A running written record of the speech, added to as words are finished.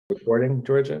Recording,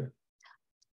 Georgia?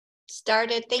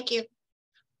 Started, thank you.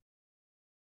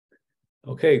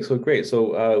 Okay, so great.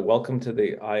 So welcome to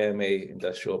the IMA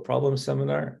Industrial Problems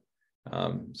Seminar.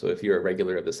 So if you're a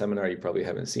regular of the seminar, you probably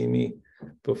haven't seen me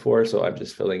before, so I'm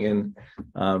just filling in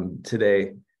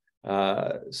today.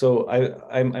 So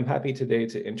I'm happy today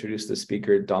to introduce the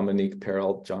speaker, Dominique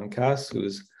Perrault-Joncas,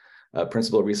 who's a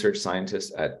principal research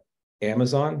scientist at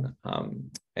Amazon,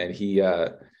 and he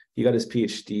got his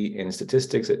PhD in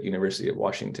statistics at University of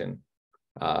Washington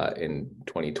in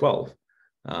 2012,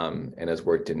 and has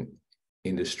worked in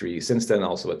industry since then,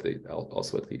 also at the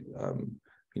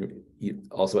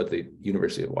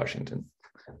University of Washington.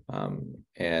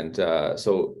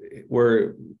 So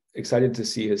we're excited to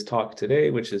see his talk today,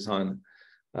 which is on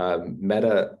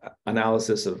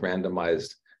meta-analysis of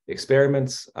randomized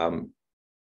experiments,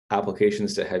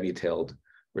 applications to heavy-tailed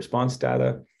response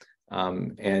data.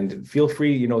 And feel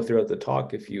free, throughout the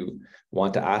talk, if you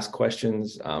want to ask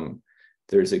questions,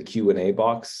 there's a Q&A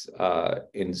box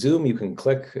in Zoom. You can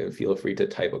click, feel free to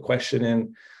type a question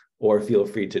in, or feel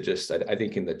free to just, I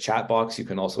think in the chat box, you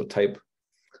can also type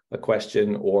a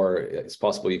question, or it's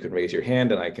possible you can raise your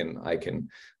hand and I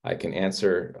can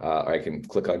answer, or I can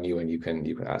click on you and you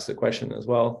can ask a question as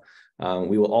well.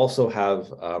 We will also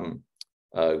have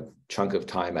a chunk of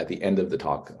time at the end of the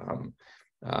talk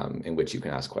in which you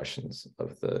can ask questions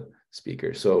of the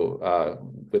speaker. So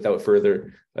without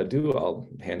further ado, I'll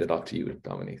hand it off to you,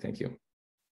 Dominique. Thank you.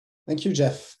 Thank you,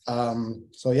 Jeff.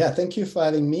 Thank you for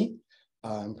having me.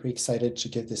 I'm pretty excited to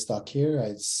give this talk here.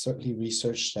 I certainly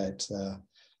researched that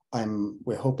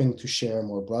we're hoping to share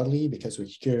more broadly because we're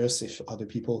curious if other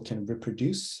people can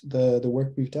reproduce the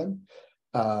work we've done,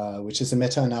 which is a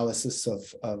meta-analysis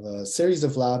of a series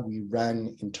of labs we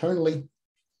ran internally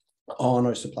on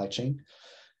our supply chain.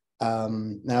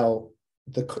 Now,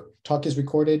 the talk is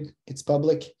recorded, it's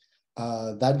public.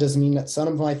 That doesn't mean that some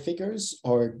of my figures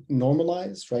are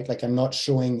normalized, right? Like I'm not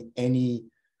showing any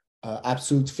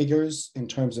absolute figures in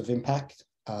terms of impact.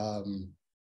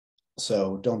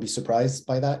 So don't be surprised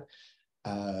by that.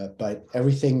 But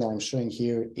everything that I'm showing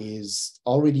here is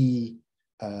already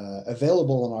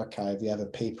available on arXiv. We have a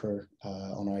paper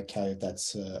on arXiv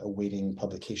that's awaiting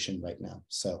publication right now.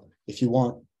 So if you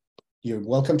want, you're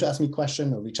welcome to ask me a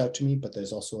question or reach out to me, but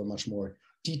there's also a much more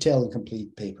detailed and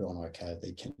complete paper on arXiv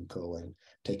they can go and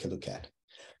take a look at.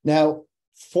 Now,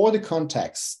 for the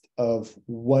context of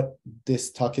what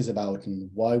this talk is about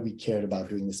and why we cared about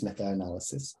doing this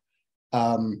meta-analysis,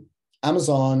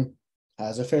 Amazon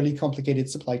has a fairly complicated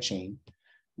supply chain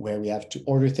where we have to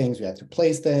order things, we have to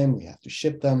place them, we have to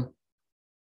ship them.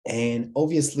 And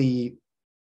obviously,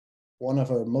 one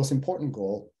of our most important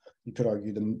goals, you could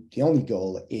argue the only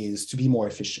goal, is to be more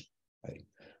efficient, right?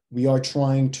 We are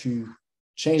trying to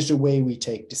change the way we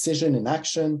take decision and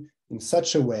action in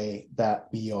such a way that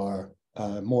we are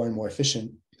more and more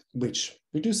efficient, which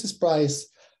reduces price,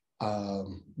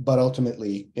 but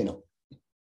ultimately,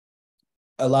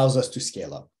 allows us to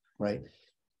scale up, right?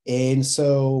 And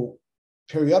so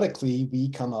periodically we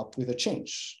come up with a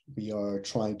change. We are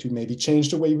trying to maybe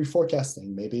change the way we forecast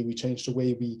things. Maybe we change the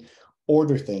way we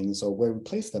order things or where we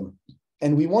place them.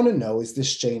 And we want to know, is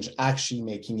this change actually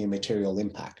making a material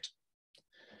impact?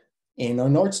 And our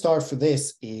North Star for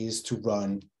this is to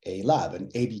run a lab, an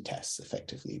A/B test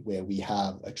effectively, where we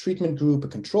have a treatment group, a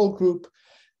control group,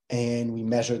 and we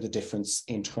measure the difference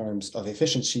in terms of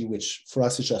efficiency, which for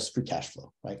us is just free cash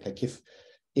flow, right? Like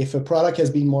if a product has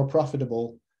been more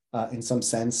profitable in some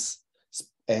sense,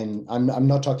 and I'm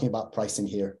not talking about pricing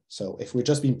here. So if we're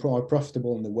just being more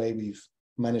profitable in the way we've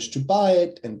managed to buy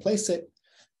it and place it,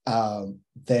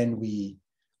 then we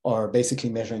are basically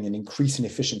measuring an increase in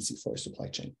efficiency for our supply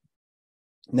chain.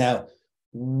 Now,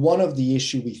 one of the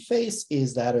issues we face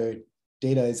is that our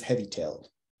data is heavy-tailed.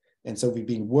 And so we've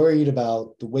been worried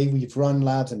about the way we've run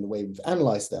labs and the way we've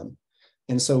analyzed them.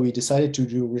 And so we decided to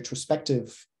do a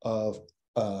retrospective of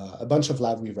a bunch of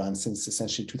labs we've run since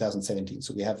essentially 2017.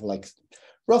 So we have like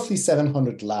roughly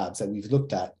 700 labs that we've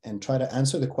looked at and try to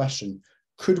answer the question,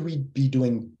 could we be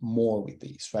doing more with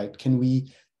these, right? Can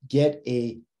we get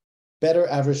a better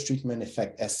average treatment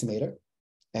effect estimator?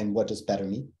 And what does better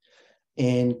mean?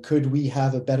 And could we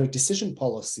have a better decision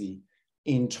policy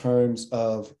in terms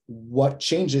of what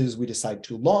changes we decide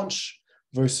to launch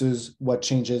versus what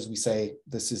changes we say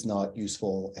this is not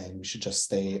useful and we should just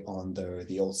stay on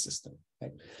the old system,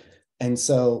 right? And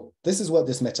so this is what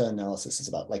this meta-analysis is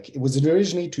about. Like, it was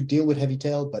originally to deal with heavy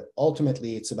tail, but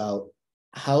ultimately it's about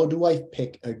how do I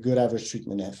pick a good average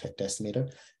treatment effect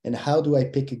estimator, and how do I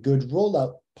pick a good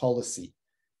rollout policy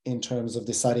in terms of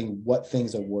deciding what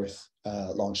things are worth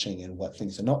launching and what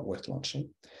things are not worth launching.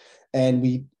 And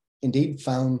we indeed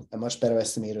found a much better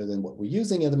estimator than what we're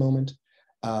using at the moment.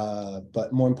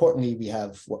 But more importantly, we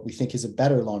have what we think is a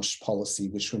better launch policy,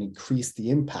 which will increase the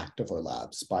impact of our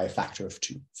labs by a factor of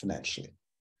 2 financially.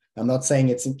 I'm not saying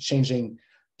it's changing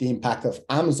the impact of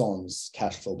Amazon's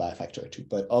cash flow by a factor of 2,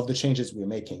 but of the changes we're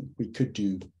making, we could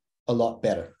do a lot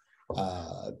better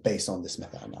based on this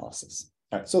meta-analysis.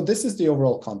 All right, so this is the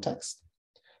overall context.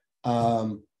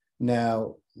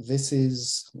 Now, this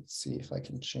is, let's see if I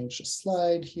can change the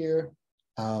slide here.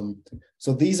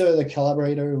 So these are the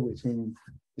collaborator with whom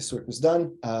this work was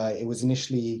done. It was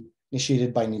initially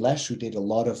initiated by Nilesh, who did a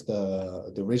lot of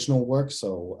the original work.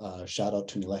 So shout out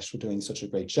to Nilesh for doing such a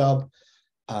great job.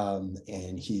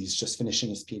 And he's just finishing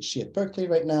his PhD at Berkeley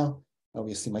right now.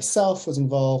 Obviously, myself was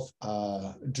involved,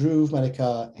 Drew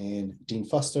Medica and Dean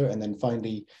Foster, and then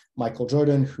finally Michael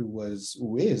Jordan, who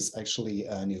is actually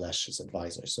Nilesh's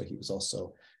advisor. So he was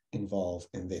also involved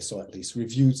in this, or at least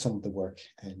reviewed some of the work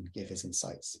and gave his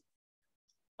insights.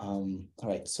 All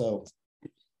right, so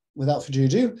without further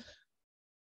ado,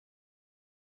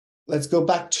 let's go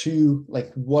back to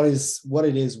like what it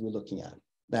is we're looking at.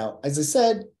 Now, as I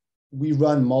said, we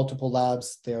run multiple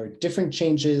labs. There are different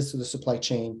changes to the supply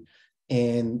chain,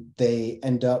 and they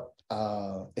end up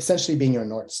essentially being your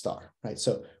North Star, right?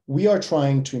 So we are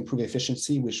trying to improve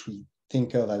efficiency, which we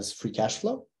think of as free cash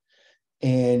flow.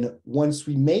 And once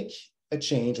we make a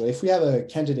change, or if we have a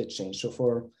candidate change,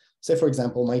 so say, for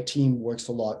example, my team works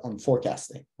a lot on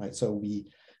forecasting, right? So we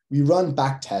run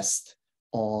back tests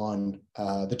on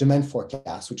the demand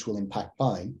forecast, which will impact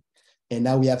buying. And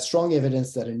now we have strong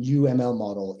evidence that a new ML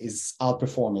model is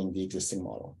outperforming the existing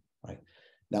model, right?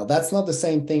 Now, that's not the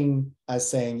same thing as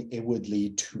saying it would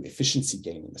lead to efficiency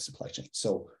gain in the supply chain.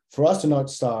 So for us, the North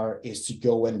Star is to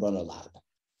go and run a lab.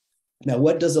 Now,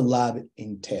 what does a lab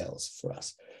entails for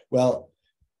us? Well,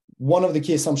 one of the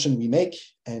key assumptions we make,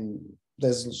 and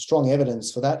there's strong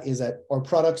evidence for that, is that our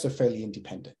products are fairly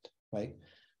independent, right?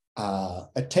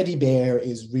 A teddy bear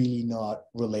is really not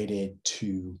related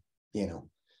to,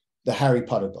 the Harry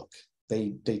Potter book.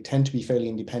 They tend to be fairly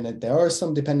independent. There are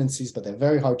some dependencies, but they're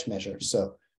very hard to measure.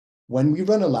 So when we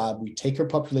run a lab, we take our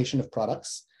population of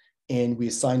products and we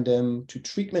assign them to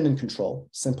treatment and control,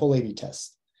 simple A/B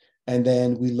tests. And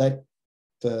then we let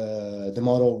the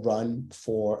model run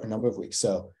for a number of weeks.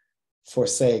 So for,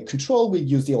 say, control, we'd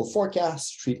use the old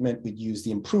forecast. Treatment, we'd use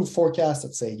the improved forecast,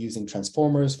 let's say using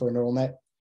transformers for a neural net.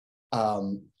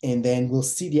 And then we'll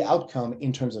see the outcome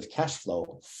in terms of cash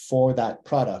flow for that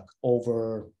product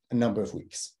over a number of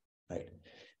weeks, right?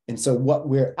 And so what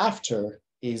we're after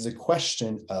is a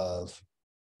question of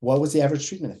what was the average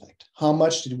treatment effect? How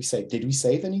much did we save? Did we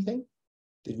save anything?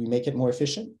 Did we make it more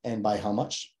efficient? And by how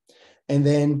much? And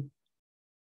then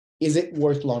is it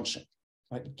worth launching,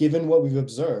 right? Given what we've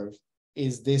observed,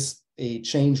 is this a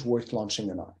change worth launching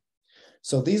or not?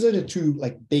 So these are the two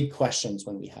big questions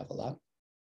when we have a lab.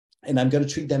 And I'm going to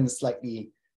treat them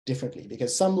slightly differently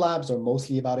because some labs are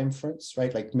mostly about inference,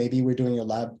 right? Like maybe we're doing a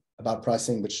lab about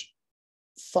pricing, which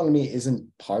fundamentally isn't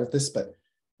part of this, but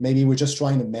maybe we're just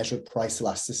trying to measure price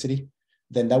elasticity.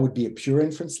 Then that would be a pure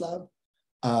inference lab.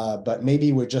 But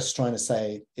maybe we're just trying to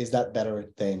say, is that better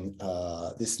than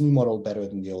this new model better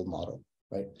than the old model,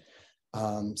 right?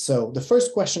 So the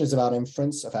first question is about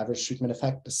inference of average treatment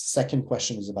effect. The second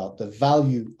question is about the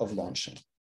value of launching.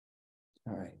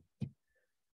 All right.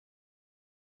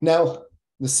 Now,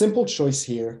 the simple choice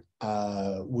here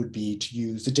would be to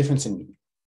use the difference in mean.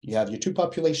 You have your two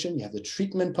population, you have the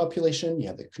treatment population, you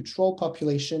have the control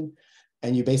population,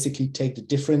 and you basically take the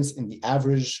difference in the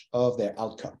average of their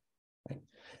outcome. Right?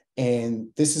 And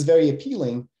this is very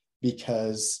appealing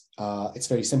because it's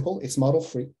very simple, it's model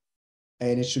free,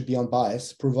 and it should be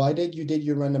unbiased, provided you did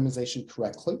your randomization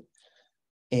correctly,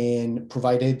 and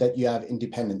provided that you have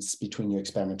independence between your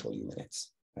experimental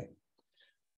units. Right?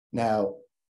 Now,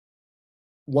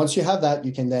 once you have that,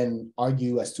 you can then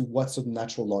argue as to what's the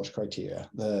natural launch criteria.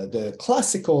 The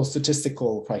classical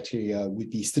statistical criteria would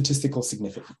be statistical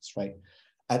significance, right?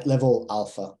 At level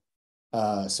alpha,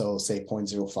 so say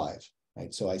 0.05,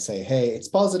 right? So I say, hey, it's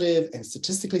positive and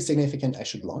statistically significant, I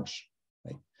should launch,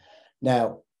 right?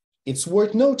 Now, it's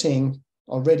worth noting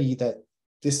already that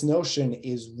this notion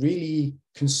is really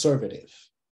conservative.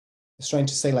 It's trying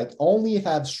to say only if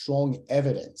I have strong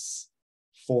evidence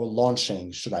for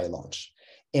launching should I launch.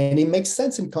 And it makes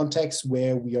sense in contexts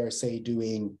where we are, say,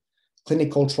 doing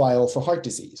clinical trial for heart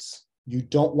disease. You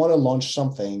don't want to launch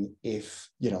something if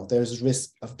there's risk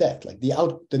of death.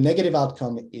 The negative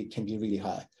outcome, it can be really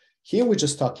high. Here we're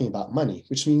just talking about money,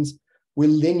 which means we're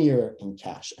linear in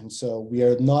cash. And so we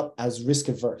are not as risk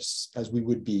averse as we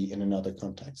would be in another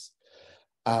context.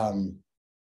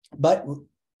 But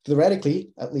theoretically,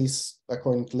 at least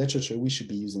according to literature, we should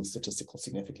be using statistical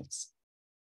significance.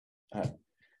 All right.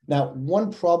 Now,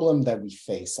 one problem that we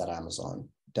face at Amazon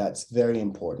that's very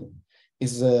important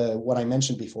is what I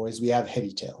mentioned before, is we have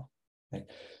heavy tail. Right?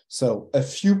 So a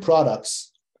few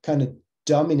products kind of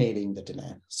dominating the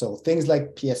demand. So things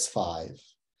like PS5,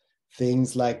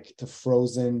 things like the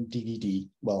frozen DVD,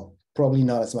 well, probably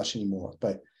not as much anymore,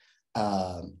 but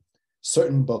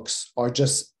certain books are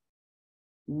just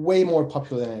way more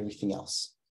popular than everything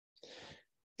else.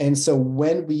 And so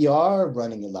when we are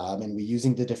running a lab and we're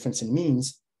using the difference in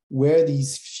means, where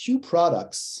these few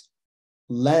products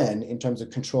land in terms of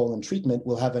control and treatment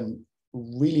will have a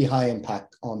really high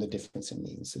impact on the difference in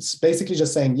means. It's basically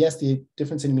just saying, yes, the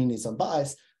difference in mean is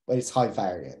unbiased, but it's high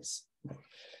variance.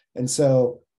 And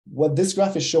so what this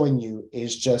graph is showing you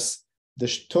is just the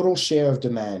total share of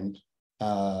demand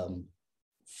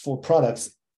for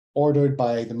products ordered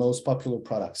by the most popular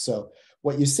products. So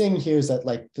what you're seeing here is that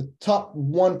like the top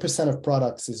 1% of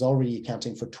products is already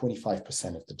accounting for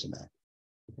 25% of the demand.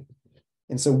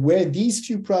 And so where these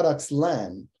few products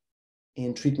land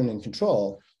in treatment and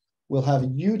control will have a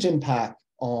huge impact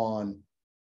on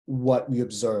what we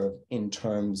observe in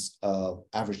terms of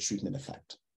average treatment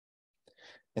effect.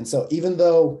 And so even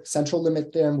though central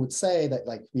limit theorem would say that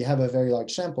like we have a very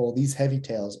large sample, these heavy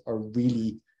tails are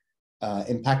really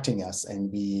impacting us,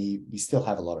 and we still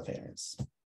have a lot of variance.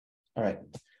 All right.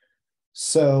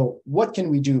 So what can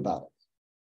we do about it?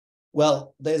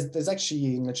 Well, there's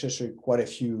actually in literature quite a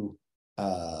few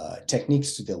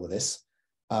techniques to deal with this.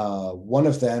 One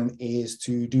of them is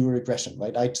to do a regression,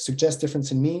 right? I suggest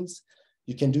difference in means.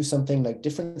 You can do something like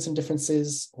difference in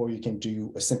differences, or you can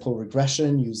do a simple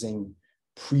regression using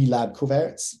pre-lab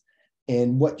covariates.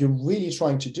 And what you're really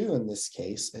trying to do in this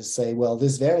case is say, well,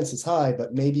 this variance is high,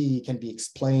 but maybe it can be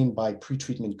explained by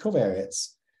pre-treatment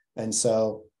covariates. And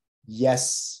so,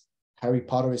 yes, Harry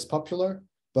Potter is popular,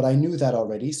 but I knew that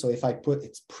already. So if I put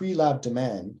its pre-lab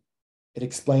demand, it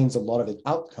explains a lot of its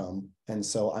outcome. And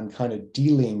so I'm kind of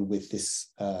dealing with this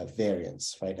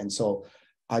variance, right? And so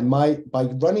I might, by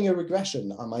running a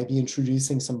regression, I might be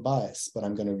introducing some bias, but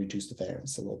I'm going to reduce the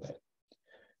variance a little bit.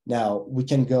 Now, we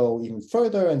can go even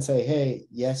further and say, hey,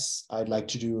 yes, I'd like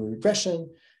to do a regression,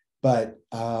 but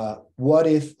what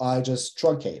if I just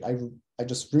truncate? I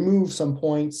just remove some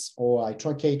points, or I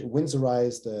truncate,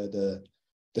 Windsorize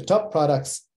the top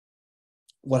products.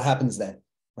 What happens then,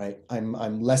 right?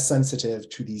 I'm less sensitive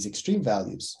to these extreme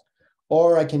values.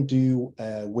 Or I can do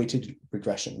a weighted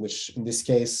regression, which in this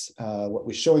case, what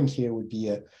we're showing here would be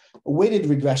a weighted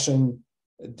regression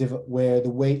where the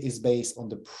weight is based on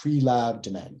the pre-lab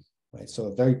demand, right? So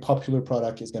a very popular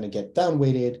product is going to get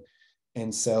down-weighted.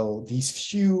 And so these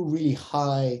few really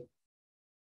high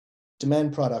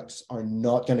demand products are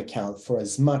not going to count for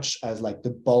as much as like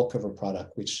the bulk of a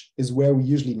product, which is where we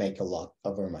usually make a lot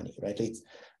of our money, right? It's,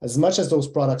 as much as those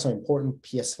products are important,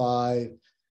 PS5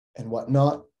 and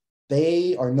whatnot,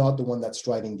 they are not the one that's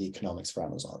driving the economics for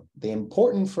Amazon. They're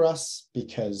important for us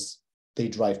because they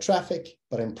drive traffic,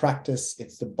 but in practice,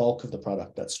 it's the bulk of the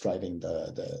product that's driving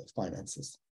the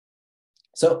finances.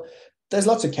 So there's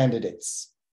lots of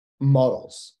candidates,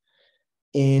 models.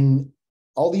 In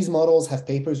all these models have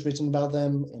papers written about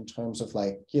them in terms of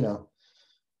like, you know,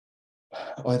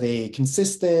 are they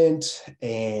consistent,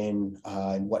 and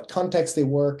in what context they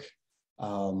work.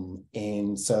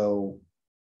 And so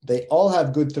they all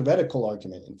have good theoretical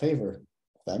argument in favor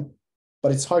of them,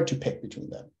 but it's hard to pick between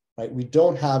them. Right? We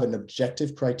don't have an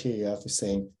objective criteria for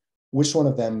saying which one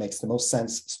of them makes the most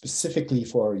sense specifically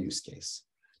for our use case.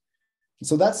 And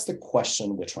so that's the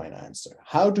question we're trying to answer.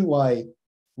 How do I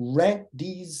rank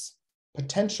these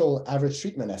potential average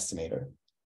treatment estimator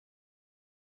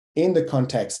in the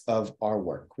context of our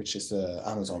work, which is the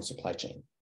Amazon supply chain?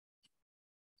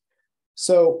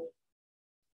 So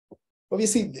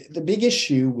obviously, the big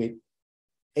issue with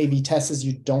A/B tests is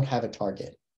you don't have a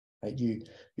target. Right?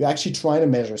 You're actually trying to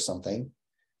measure something,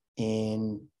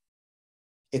 and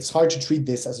it's hard to treat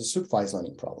this as a supervised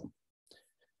learning problem.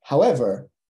 However,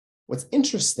 what's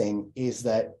interesting is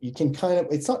that you can kind of,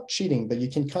 it's not cheating, but you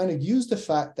can kind of use the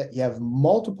fact that you have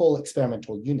multiple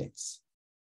experimental units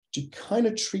to kind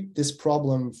of treat this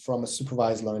problem from a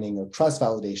supervised learning or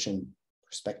cross-validation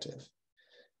perspective.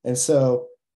 And so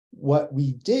what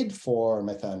we did for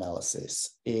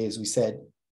meta-analysis is we said,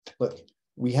 look,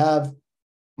 we have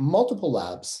multiple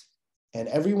labs, and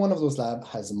every one of those labs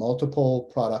has multiple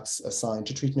products assigned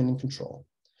to treatment and control.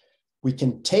 We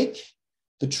can take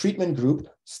the treatment group,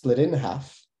 split it in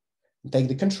half, and take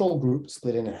the control group,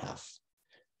 split it in half.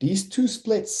 These two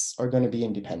splits are going to be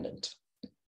independent.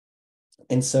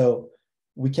 And so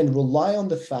we can rely on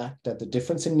the fact that the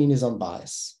difference in mean is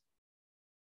unbiased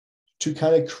to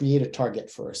kind of create a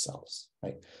target for ourselves,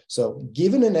 right? So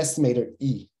given an estimator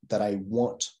E that I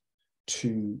want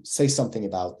to say something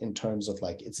about in terms of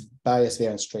like its bias,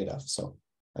 variance, trade-off, so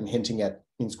I'm hinting at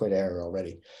mean squared error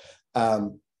already,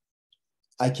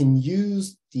 I can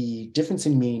use the difference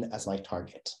in mean as my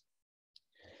target.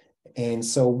 And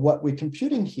so what we're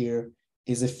computing here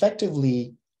is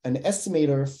effectively an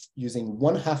estimator using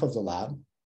one half of the lab,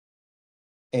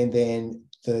 and then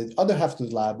the other half of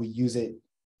the lab, we use it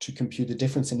to compute the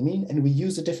difference in mean, and we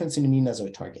use the difference in mean as our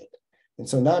target. And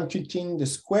so now I'm computing the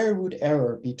square root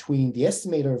error between the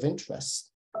estimator of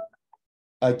interest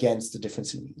against the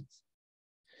difference in mean.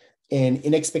 And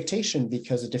in expectation,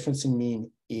 because the difference in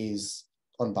mean is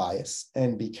unbiased,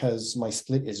 and because my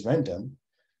split is random,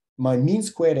 my mean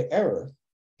squared error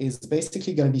is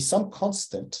basically going to be some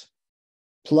constant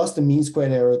plus the mean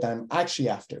squared error that I'm actually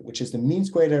after, which is the mean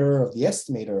squared error of the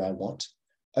estimator I want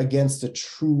against the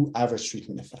true average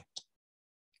treatment effect.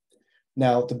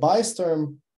 Now, the bias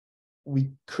term,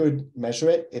 we could measure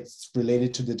it. It's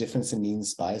related to the difference in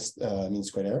means bias, mean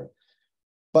squared error.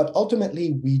 But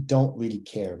ultimately, we don't really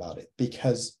care about it,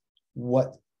 because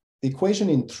what the equation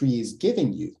in 3 is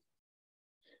giving you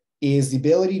is the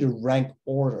ability to rank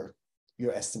order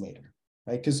your estimator,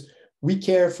 right? Because we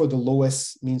care for the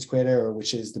lowest mean squared error,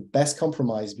 which is the best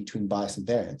compromise between bias and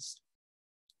variance.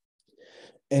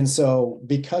 And so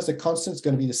because the constant is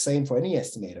going to be the same for any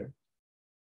estimator,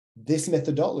 this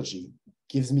methodology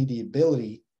gives me the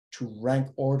ability to rank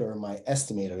order my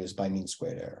estimators by mean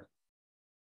squared error.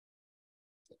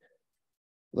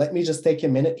 Let me just take a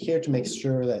minute here to make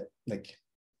sure that like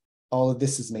all of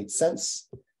this has made sense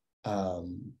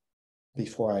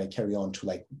before I carry on to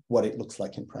like what it looks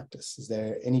like in practice. Is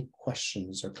there any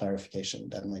questions or clarification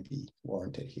that might be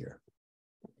warranted here?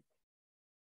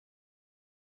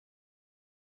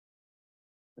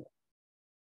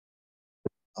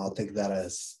 I'll take that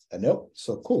as a no.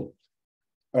 So cool.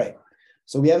 All right.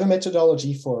 So we have a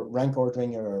methodology for rank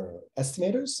ordering our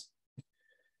estimators.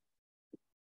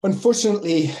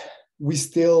 Unfortunately, we're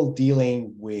still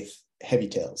dealing with heavy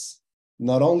tails.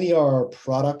 Not only are our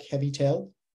product heavy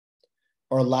tailed,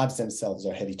 our labs themselves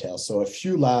are heavy tails. So a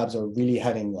few labs are really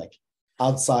having like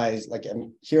outsized, like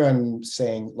here I'm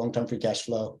saying long-term free cash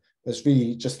flow, but it's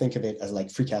really just think of it as like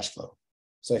free cash flow.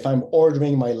 So if I'm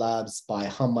ordering my labs by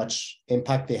how much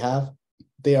impact they have,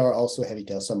 they are also heavy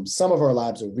tails. Some of our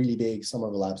labs are really big, some of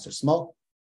our labs are small.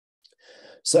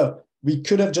 So we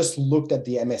could have just looked at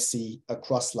the MSC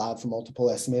across lab for multiple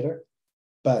estimator,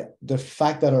 but the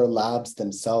fact that our labs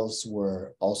themselves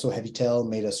were also heavy tail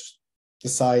made us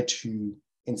decide to,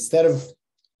 instead of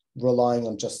relying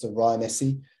on just the raw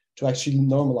MSC, to actually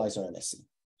normalize our MSC.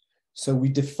 So we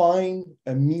define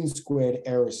a mean squared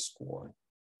error score.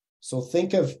 So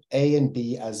think of A and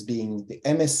B as being the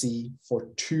MSC for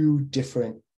two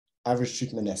different average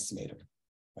treatment estimator,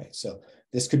 right? So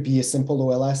this could be a simple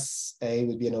OLS, A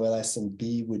would be an OLS, and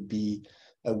B would be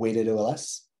a weighted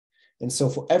OLS. And so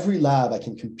for every lab, I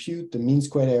can compute the mean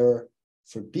squared error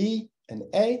for B and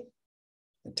A,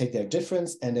 and take their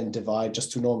difference and then divide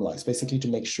just to normalize, basically to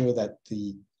make sure that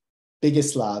the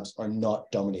biggest labs are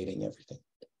not dominating everything.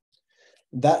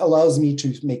 That allows me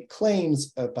to make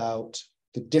claims about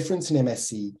the difference in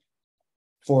MSC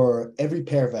for every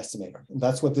pair of estimator. And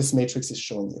that's what this matrix is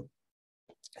showing you.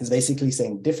 It's basically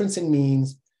saying difference in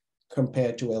means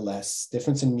compared to OLS,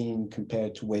 difference in mean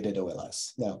compared to weighted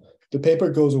OLS. Now, the paper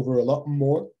goes over a lot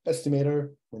more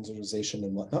estimator, winsorization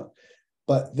and whatnot,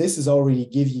 but this is already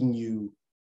giving you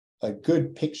a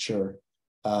good picture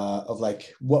of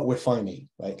like what we're finding,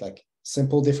 right? Like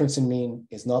simple difference in mean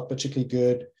is not particularly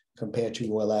good compared to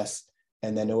OLS,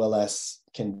 and then OLS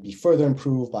can be further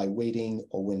improved by weighting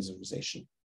or winsorization.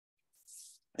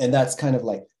 And that's kind of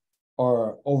like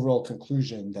our overall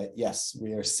conclusion that yes,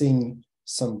 we are seeing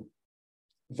some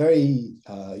very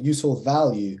useful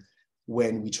value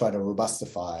when we try to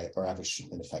robustify our average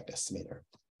treatment effect estimator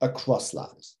across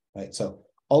labs, right? So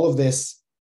all of this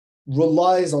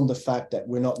relies on the fact that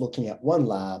we're not looking at one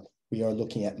lab, we are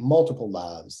looking at multiple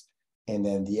labs, and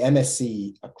then the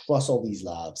MSC across all these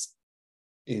labs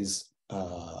is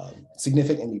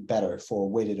significantly better for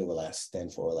weighted OLS than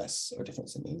for OLS or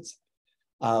difference in means.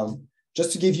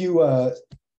 Just to give you a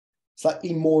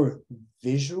slightly more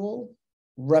visual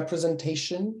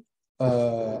representation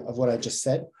of what I just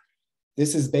said,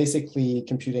 this is basically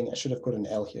computing, I should have put an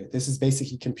L here, this is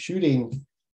basically computing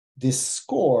this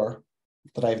score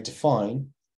that I've defined,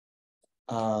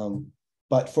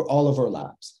 but for all of our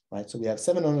labs, right? So we have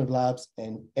 700 labs,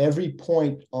 and every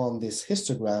point on this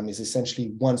histogram is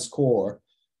essentially one score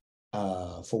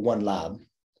for one lab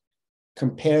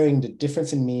comparing the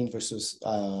difference in mean versus,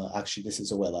 actually this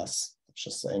is OLS, it's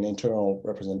just an internal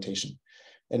representation.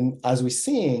 And as we're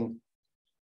seeing,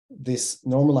 this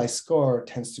normalized score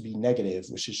tends to be negative,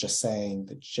 which is just saying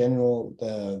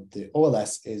the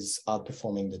OLS is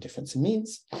outperforming the difference in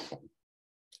means.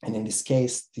 And in this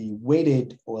case, the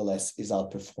weighted OLS is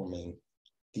outperforming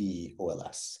the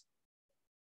OLS.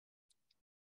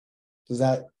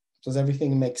 Does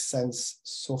everything make sense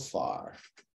so far?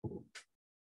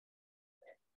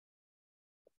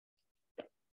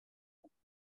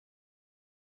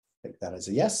 Take that as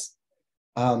a yes.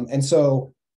 And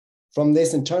so from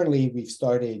this internally, we've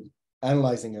started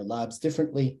analyzing our labs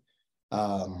differently,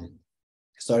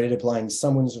 started applying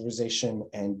some winsorization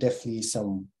and definitely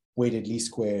some weighted least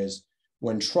squares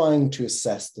when trying to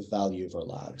assess the value of our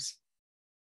labs.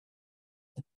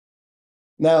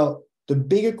 Now, the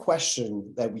bigger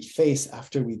question that we face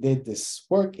after we did this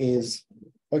work is,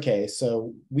 okay,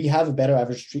 so we have a better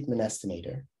average treatment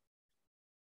estimator.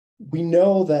 We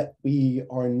know that we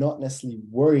are not necessarily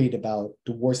worried about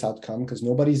the worst outcome because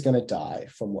nobody's going to die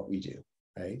from what we do,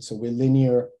 right? So we're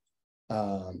linear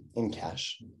in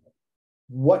cash.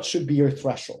 What should be your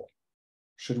threshold?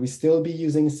 Should we still be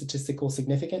using statistical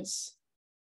significance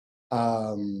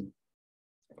as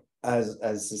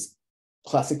is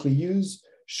classically used?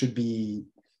 Should be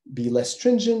less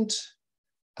stringent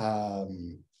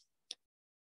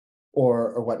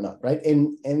or whatnot, right?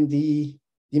 And the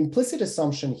implicit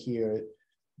assumption here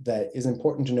that is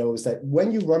important to know is that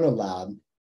when you run a lab,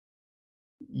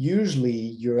 usually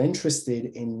you're interested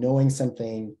in knowing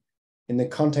something in the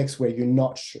context where you're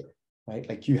not sure, right?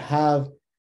 Like you have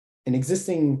an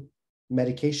existing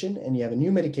medication and you have a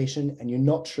new medication and you're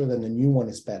not sure that the new one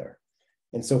is better.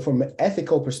 And so from an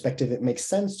ethical perspective, it makes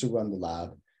sense to run the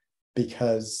lab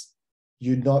because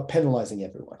you're not penalizing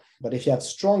everyone. But if you have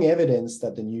strong evidence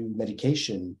that the new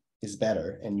medication is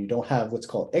better and you don't have what's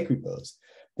called equipoise,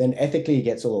 then ethically it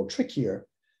gets a little trickier.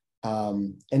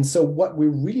 And so what we're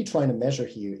really trying to measure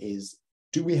here is,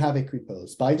 do we have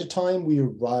equipoise? By the time we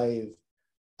arrive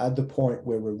at the point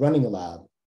where we're running a lab,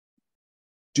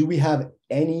 do we have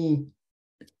any,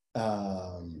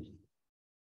 how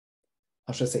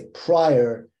should I say,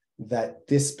 prior that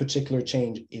this particular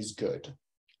change is good?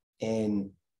 And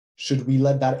should we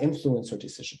let that influence our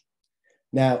decision?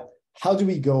 Now, how do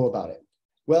we go about it?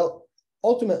 Well,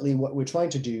 ultimately, what we're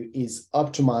trying to do is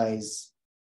optimize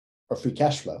our free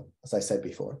cash flow, as I said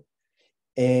before.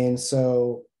 And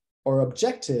so our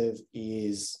objective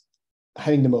is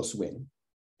having the most win.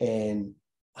 And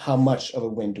how much of a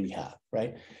win do we have,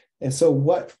 right? And so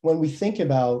when we think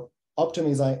about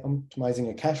optimizing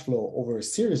a cash flow over a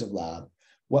series of labs,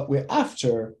 what we're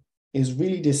after is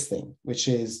really this thing, which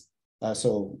is,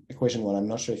 so equation one, I'm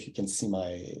not sure if you can see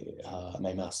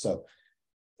my mouse. So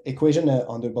equation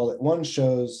under bullet one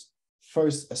shows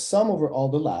first a sum over all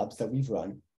the labs that we've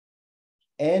run.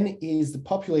 N is the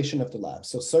population of the labs.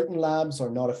 So certain labs are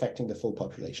not affecting the full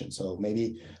population. So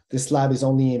maybe this lab is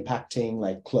only impacting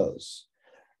like clothes.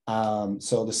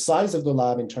 So the size of the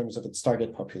lab in terms of its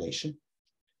target population,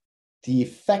 the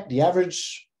effect, the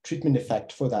average treatment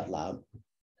effect for that lab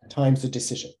times the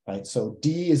decision, right? So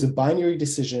D is a binary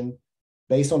decision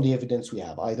based on the evidence we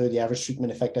have, either the average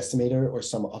treatment effect estimator or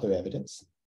some other evidence.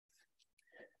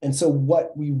 And so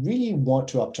what we really want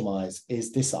to optimize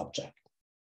is this object.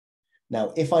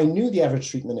 Now, if I knew the average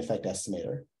treatment effect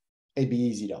estimator, it'd be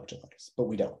easy to optimize, but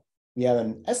we don't. We have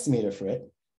an estimator for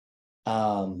it,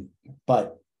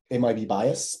 but it might be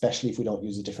biased, especially if we don't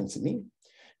use a difference in mean.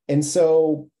 And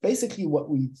so basically what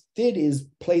we did is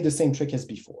play the same trick as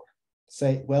before.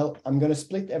 Say, well, I'm going to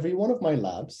split every one of my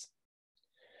labs,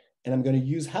 and I'm going to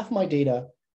use half my data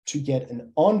to get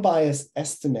an unbiased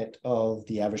estimate of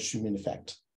the average treatment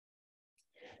effect.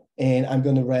 And I'm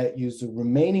going to use the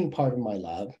remaining part of my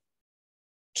lab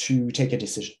to take a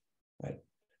decision, right?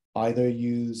 Either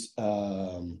use,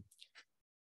 my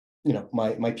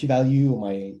p-value or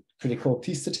my critical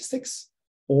t-statistics,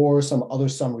 or some other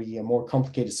summary, a more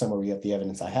complicated summary of the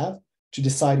evidence I have to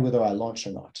decide whether I launch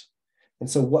or not. And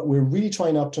so what we're really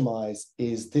trying to optimize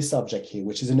is this object here,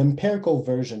 which is an empirical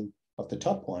version of the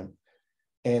top one.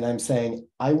 And I'm saying,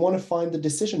 I want to find the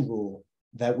decision rule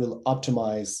that will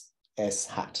optimize S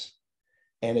hat.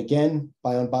 And again,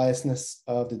 by unbiasedness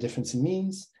of the difference in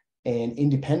means and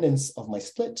independence of my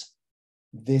split,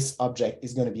 this object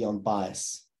is going to be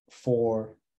unbiased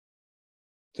for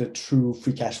the true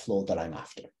free cash flow that I'm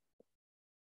after.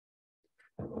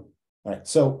 All right,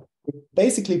 so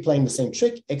basically playing the same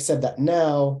trick, except that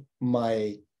now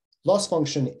my loss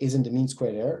function isn't the mean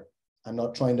squared error. I'm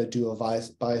not trying to do a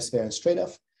bias variance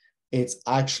trade-off. It's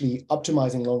actually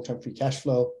optimizing long-term free cash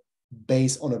flow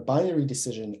based on a binary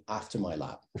decision after my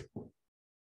lab.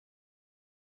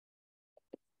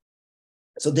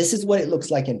 So this is what it looks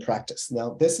like in practice.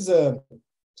 Now, this is a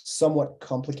somewhat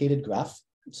complicated graph,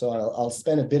 so I'll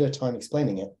spend a bit of time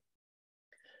explaining it.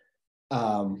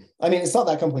 I mean, it's not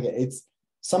that complicated. It's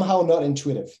somehow not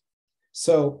intuitive.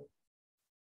 So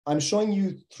I'm showing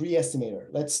you three estimators.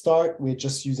 Let's start with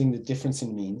just using the difference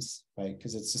in means, right?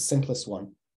 Because it's the simplest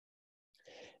one.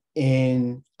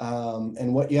 And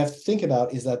what you have to think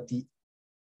about is that the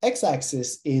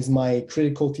x-axis is my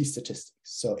critical t-statistics.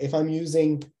 So if I'm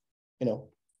using,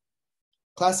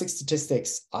 classic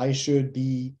statistics, I should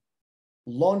be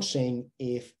launching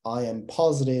if I am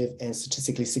positive and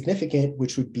statistically significant,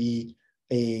 which would be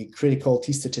a critical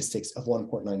t-statistics of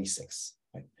 1.96.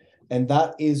 Right? And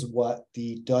that is what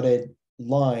the dotted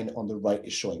line on the right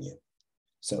is showing you.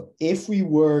 So if we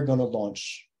were going to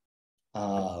launch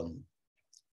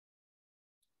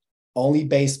only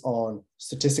based on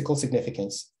statistical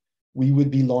significance, we would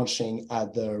be launching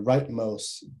at the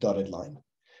rightmost dotted line.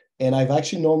 And I've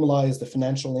actually normalized the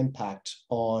financial impact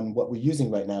on what we're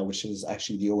using right now, which is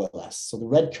actually the OLS. So the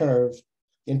red curve,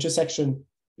 intersection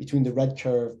between the red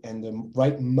curve and the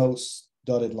rightmost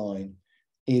dotted line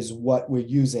is what we're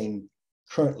using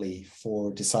currently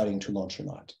for deciding to launch or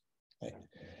not. Right?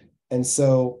 And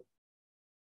so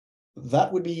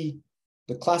that would be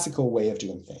the classical way of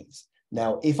doing things.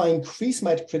 Now, if I increase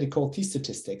my critical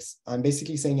t-statistics, I'm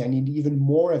basically saying I need even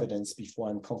more evidence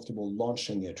before I'm comfortable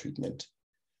launching a treatment.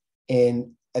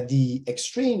 And at the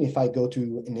extreme, if I go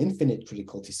to an infinite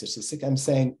critical t-statistic, I'm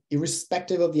saying,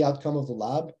 irrespective of the outcome of the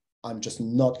lab, I'm just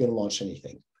not going to launch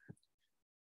anything.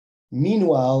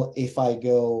 Meanwhile, if I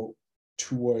go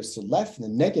towards the left, the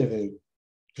negative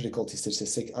critical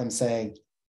t-statistic, I'm saying,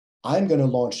 I'm going to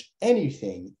launch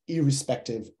anything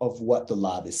irrespective of what the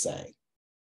lab is saying.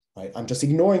 Right? I'm just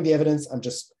ignoring the evidence.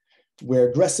 We're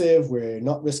aggressive, we're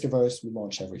not risk averse, we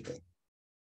launch everything.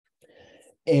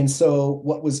 And so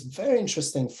what was very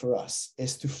interesting for us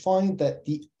is to find that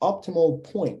the optimal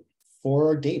point for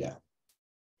our data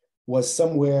was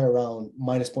somewhere around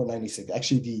minus 0.96.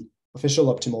 Actually, the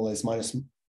official optimal is minus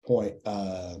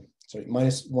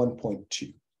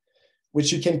 1.2,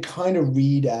 which you can kind of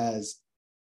read as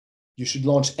you should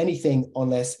launch anything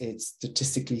unless it's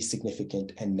statistically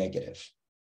significant and negative,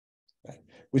 right?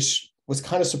 Which was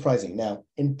kind of surprising. Now,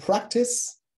 in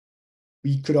practice,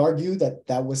 we could argue that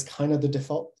that was kind of the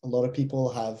default. A lot of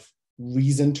people have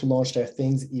reason to launch their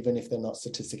things, even if they're not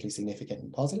statistically significant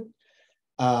and positive.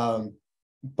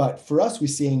 But for us, we're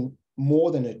seeing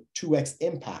more than a 2x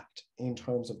impact in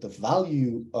terms of the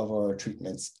value of our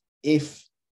treatments if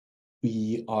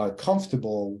we are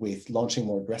comfortable with launching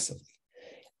more aggressively.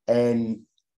 And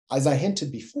as I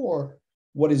hinted before,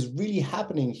 what is really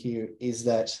happening here is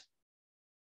that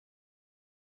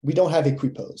we don't have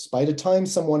equipoise. By the time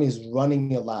someone is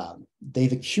running a lab,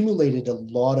 they've accumulated a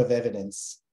lot of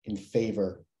evidence in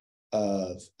favor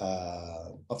of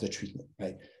the treatment,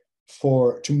 right?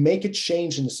 To make a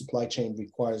change in the supply chain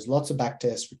requires lots of back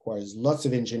tests, requires lots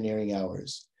of engineering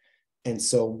hours. And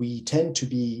so we tend to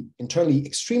be internally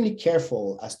extremely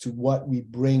careful as to what we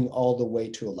bring all the way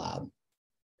to a lab.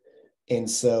 And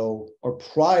so our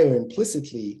prior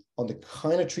implicitly on the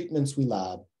kind of treatments we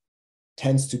lab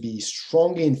tends to be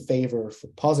strongly in favor for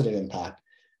positive impact,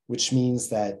 which means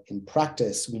that in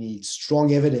practice, we need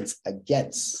strong evidence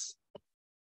against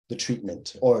the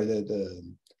treatment or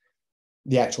the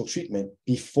actual treatment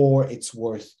before it's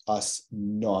worth us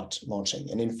not launching.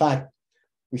 And in fact,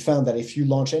 we found that if you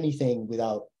launch anything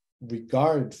without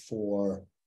regard for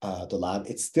the lab,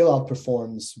 it still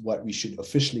outperforms what we should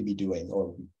officially be doing,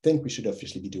 or we think we should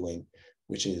officially be doing,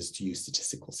 which is to use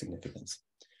statistical significance.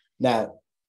 Now,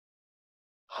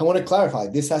 I want to clarify,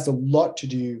 this has a lot to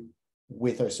do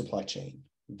with our supply chain.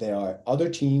 There are other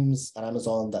teams at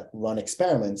Amazon that run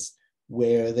experiments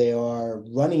where they are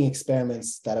running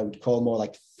experiments that I would call more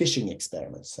like fishing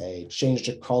experiments. They change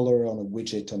the color on a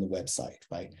widget on the website,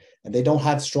 right? And they don't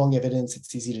have strong evidence,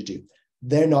 it's easy to do.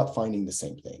 They're not finding the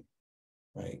same thing,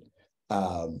 right?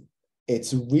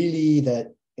 It's really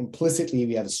that implicitly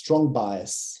we have a strong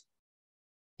bias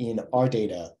in our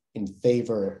data in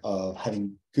favor of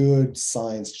having good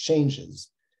science changes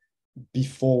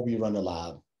before we run a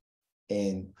lab,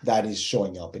 and that is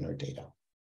showing up in our data.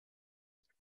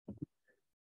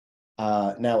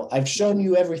 Now, I've shown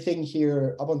you everything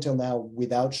here up until now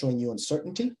without showing you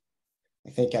uncertainty. I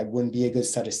think I wouldn't be a good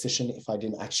statistician if I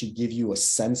didn't actually give you a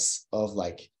sense of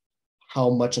like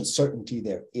how much uncertainty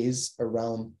there is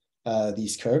around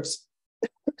these curves.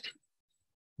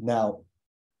 Now,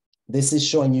 this is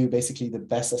showing you basically the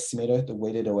best estimator, the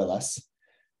weighted OLS.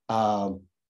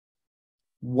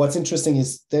 What's interesting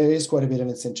is there is quite a bit of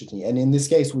uncertainty. And in this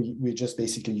case, we're just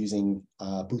basically using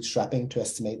bootstrapping to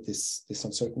estimate this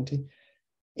uncertainty.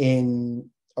 And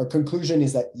our conclusion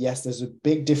is that, yes, there's a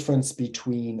big difference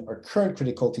between our current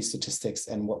critical T statistics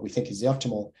and what we think is the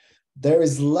optimal. There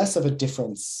is less of a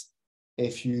difference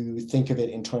if you think of it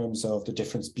in terms of the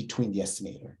difference between the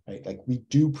estimator, right? Like we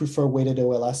do prefer weighted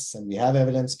OLS and we have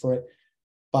evidence for it.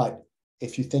 But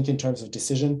if you think in terms of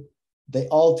decision, they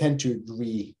all tend to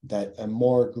agree that a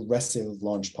more aggressive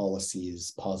launch policy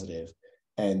is positive,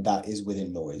 and that is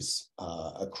within noise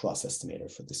across estimator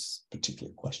for this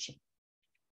particular question.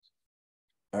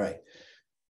 All right.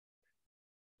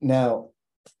 Now,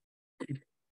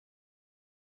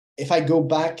 if I go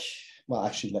back, well,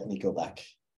 actually, let me go back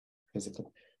physically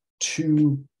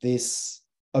to this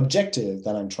objective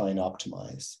that I'm trying to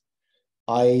optimize.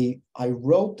 I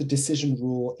wrote the decision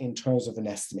rule in terms of an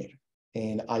estimator.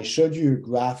 And I showed you a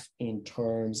graph in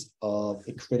terms of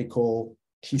a critical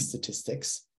T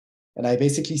statistics. And I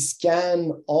basically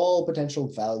scan all potential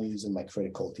values in my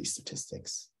critical T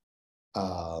statistics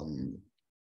and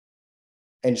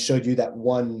showed you that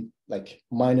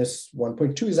minus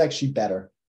 1.2 is actually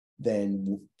better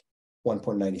than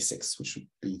 1.96, which would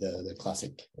be the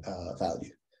classic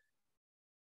value.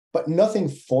 But nothing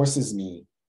forces me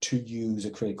to use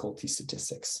a critical T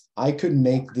statistics. I could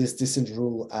make this decision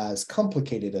rule as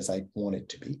complicated as I want it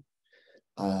to be.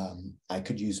 I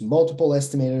could use multiple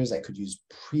estimators. I could use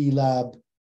pre-lab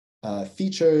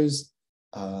features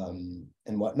and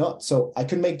whatnot. So I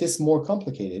could make this more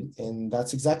complicated, and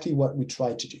that's exactly what we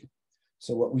tried to do.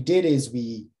 So what we did is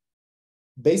we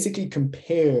basically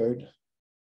compared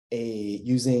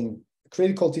using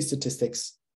critical T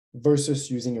statistics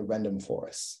versus using a random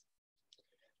forest,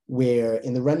 where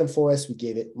in the random forest, we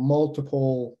gave it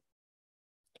multiple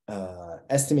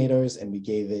estimators, and we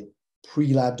gave it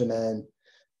pre-lab demand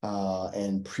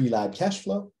and pre-lab cash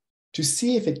flow to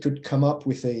see if it could come up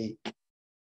with a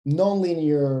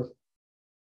nonlinear,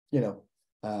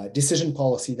 decision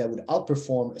policy that would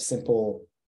outperform a simple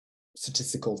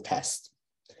statistical test.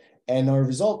 And our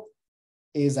result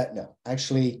is that no,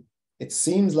 actually, it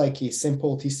seems like a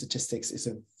simple T statistics is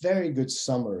a very good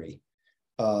summary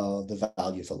of the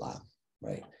value of the lab,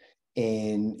 right?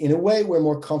 And in a way, we're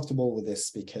more comfortable with this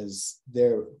because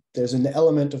there's an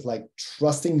element of like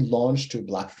trusting launch to a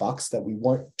black box that we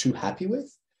weren't too happy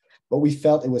with, but we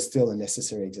felt it was still a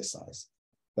necessary exercise.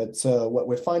 But what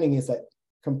we're finding is that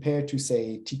compared to,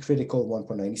 say, T critical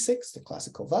 1.96, the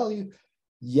classical value,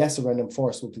 yes, a random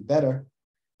forest will do better,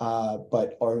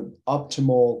 but our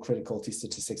optimal critical T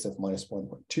statistics of minus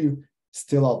 1.2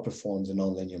 still outperforms a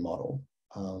nonlinear model.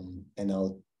 And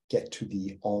I'll get to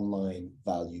the online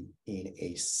value in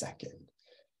a second.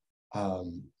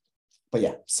 But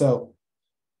yeah, so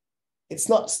it's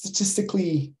not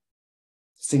statistically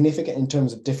significant in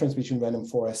terms of difference between random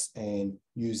forest and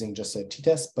using just a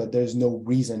t-test, but there's no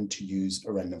reason to use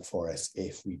a random forest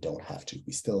if we don't have to.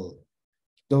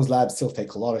 Those labs still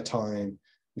take a lot of time.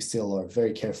 We still are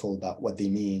very careful about what they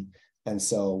mean. And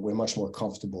so we're much more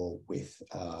comfortable with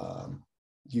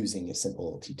using a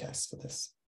simple t-test for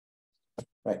this.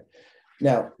 Right.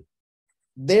 Now,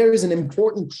 there is an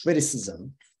important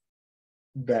criticism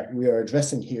that we are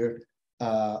addressing here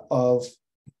of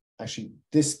actually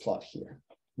this plot here,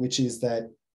 which is that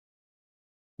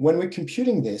when we're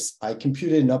computing this, I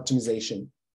computed an optimization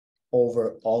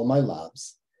over all my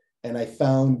labs, and I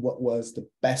found what was the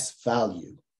best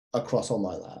value across all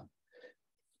my lab.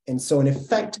 And so in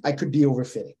effect, I could be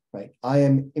overfitting, right? I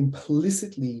am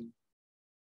implicitly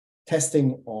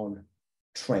testing on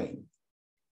train.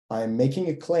 I'm making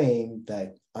a claim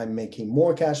that I'm making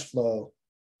more cash flow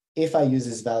if I use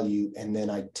this value, and then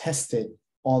I test it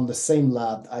on the same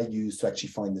lab I use to actually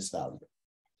find this value.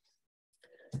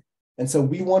 And so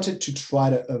we wanted to try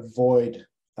to avoid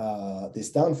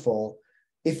this downfall,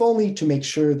 if only to make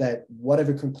sure that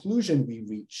whatever conclusion we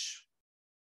reach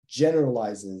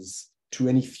generalizes to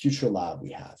any future lab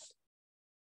we have.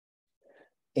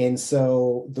 And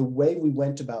so the way we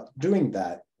went about doing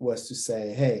that was to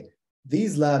say, hey,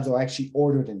 these labs are actually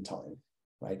ordered in time,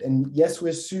 right? And yes, we're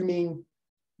assuming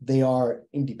they are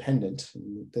independent.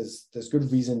 There's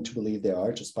good reason to believe they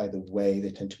are, just by the way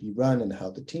they tend to be run and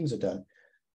how the teams are done.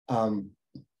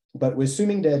 But we're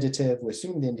assuming they're additive, we're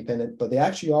assuming they're independent, but they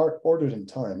actually are ordered in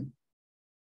time.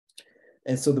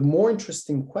 And so the more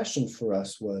interesting question for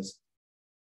us was,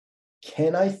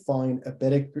 can I find a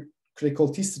better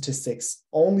critical T statistics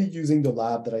only using the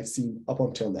lab that I've seen up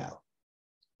until now?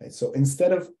 Right? So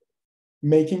instead of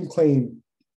making claim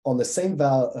on the same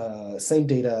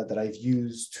data that I've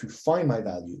used to find my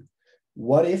value,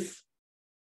 what if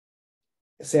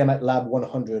say I'm at lab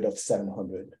 100 of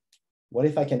 700. What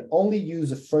if I can only use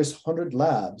the first 100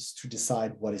 labs to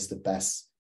decide what is the best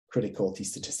critical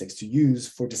t-statistics to use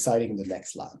for deciding the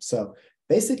next lab? So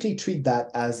basically treat that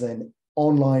as an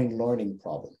online learning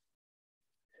problem.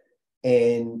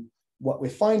 And what we're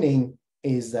finding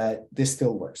is that this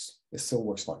still works. This still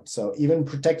works fine. So even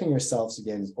protecting yourselves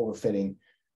against overfitting,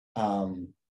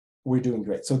 we're doing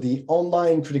great. So the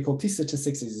online critical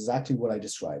t-statistics is exactly what I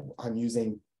described. I'm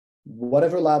using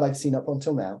whatever lab I've seen up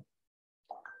until now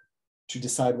to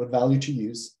decide what value to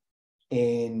use.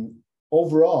 And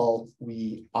overall,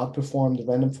 we outperformed the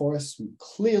random forest. We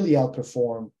clearly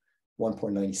outperformed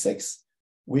 1.96.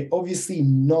 We're obviously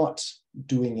not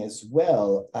doing as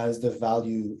well as the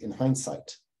value in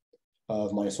hindsight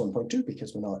of minus 1.2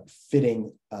 because we're not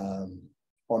fitting on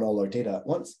all our data at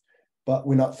once, but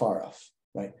we're not far off,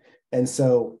 right? And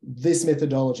so this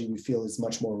methodology we feel is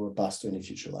much more robust in a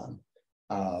future lab,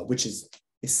 which is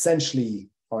essentially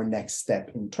our next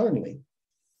step internally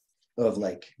of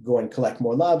like go and collect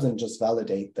more labs and just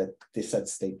validate that this set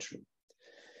stayed true.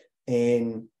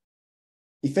 And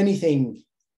if anything,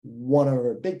 one of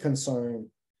our big concern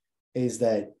is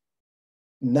that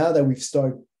now that we've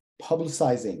started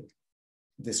publicizing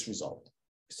this result,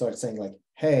 start saying like,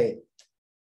 hey,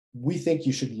 we think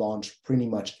you should launch pretty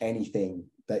much anything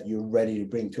that you're ready to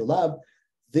bring to a lab.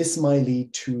 This might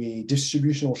lead to a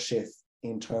distributional shift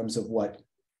in terms of what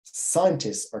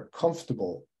scientists are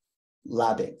comfortable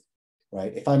labbing,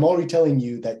 right? If I'm already telling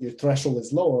you that your threshold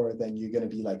is lower, then you're going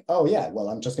to be like, oh yeah, well,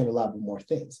 I'm just going to lab more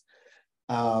things.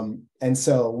 And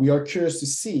so we are curious to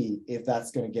see if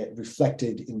that's going to get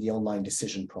reflected in the online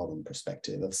decision problem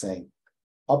perspective of saying,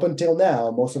 up until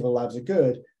now, most of the labs are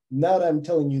good. Now that I'm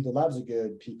telling you the labs are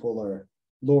good, people are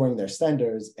lowering their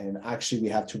standards, and actually we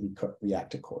have to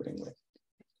react accordingly.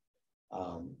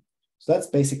 So that's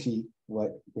basically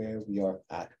where we are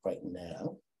at right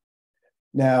now.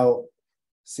 Now,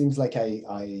 seems like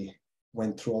I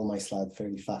went through all my slides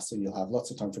fairly fast, so you'll have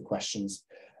lots of time for questions.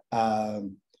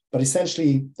 But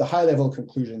essentially, the high-level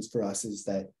conclusions for us is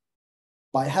that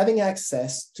by having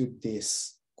access to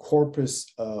this corpus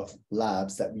of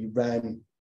labs that we ran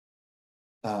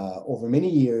over many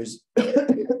years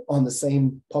on the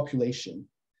same population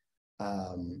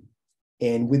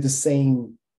and with the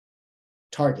same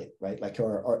target, right? Like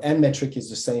our N metric is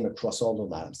the same across all the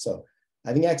labs. So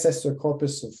having access to a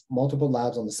corpus of multiple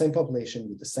labs on the same population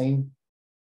with the same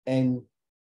N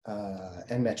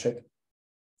metric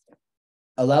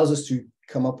allows us to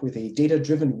come up with a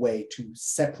data-driven way to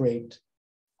separate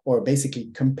or basically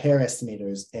compare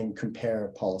estimators and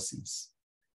compare policies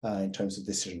in terms of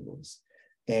decision rules.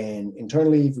 And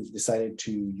internally, we've decided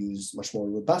to use much more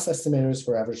robust estimators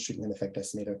for average treatment effect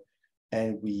estimator.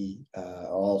 And we are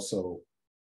also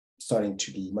starting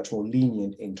to be much more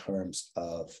lenient in terms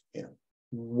of,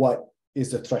 what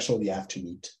is the threshold you have to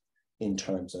meet in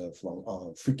terms of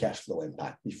free cash flow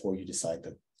impact before you decide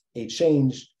that a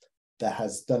change that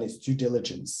has done its due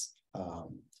diligence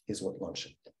is worth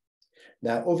launching.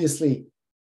 Now, obviously,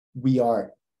 we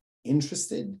are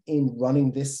interested in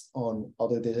running this on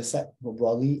other data set more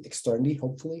broadly, externally,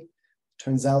 hopefully.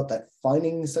 Turns out that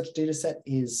finding such data set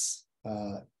is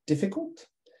difficult.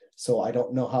 So I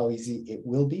don't know how easy it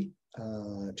will be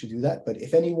to do that. But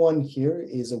if anyone here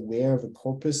is aware of a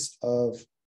corpus of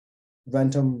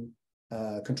random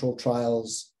controlled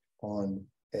trials on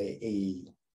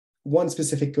one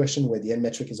specific question where the N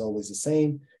metric is always the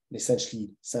same, and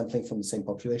essentially sampling from the same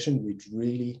population, we'd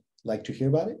really like to hear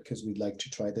about it because we'd like to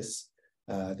try this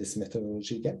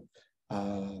methodology again.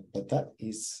 But that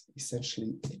is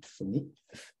essentially it for me.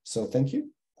 So thank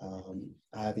you.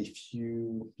 I have a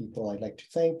few people I'd like to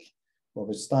thank: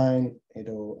 Robert Stein,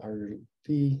 Edo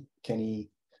Arupi,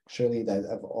 Kenny, Shirley, that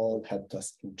have all helped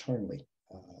us internally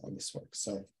on this work.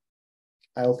 So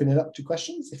I open it up to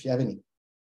questions if you have any.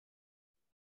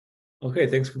 Okay,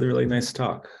 thanks for the really nice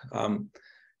talk.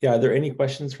 Yeah, are there any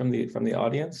questions from the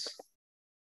audience?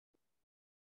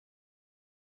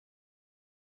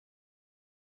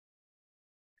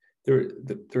 There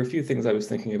are a few things I was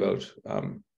thinking about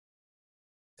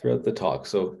throughout the talk.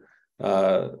 So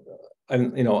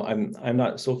I'm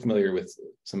not so familiar with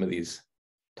some of these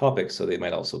topics, so they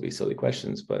might also be silly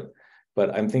questions. But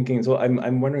I'm thinking. So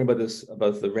I'm wondering about this,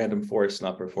 about the random forest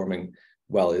not performing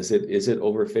well. Is it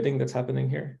overfitting that's happening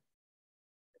here?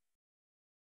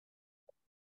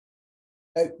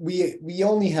 We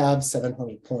only have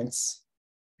 700 points.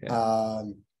 Yeah.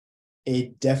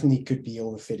 It definitely could be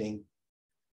overfitting.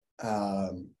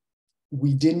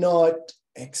 We did not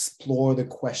explore the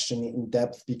question in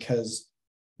depth because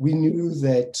we knew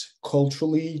that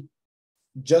culturally,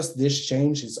 just this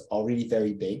change is already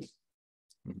very big.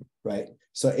 right?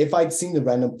 So if I'd seen the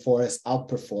random forest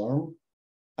outperform,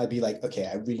 I'd be like, okay,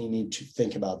 I really need to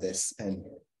think about this and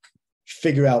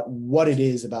figure out what it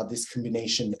is about this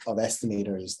combination of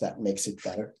estimators that makes it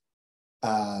better.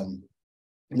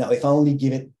 Now, if I only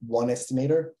give it one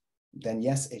estimator, then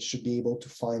yes, it should be able to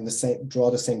find the same,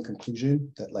 draw the same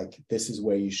conclusion that like, this is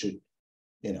where you should,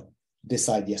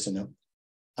 decide yes or no.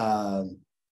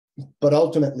 But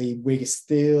ultimately,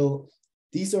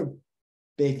 these are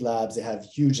big labs that have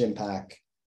huge impact.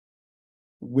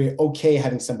 We're okay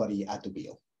having somebody at the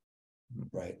wheel,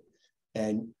 right?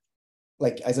 And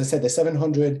like, as I said, the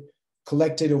 700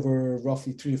 collected over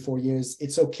roughly 3 to 4 years,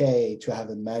 it's okay to have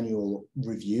a manual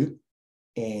review,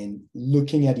 and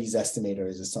looking at these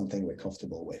estimators is something we're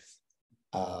comfortable with.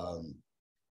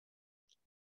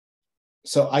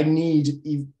 So I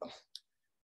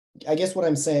guess what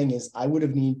I'm saying is I would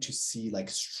have needed to see like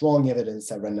strong evidence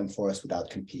that random forest would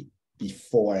outcompete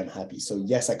before I'm happy. So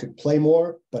yes, I could play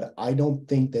more, but I don't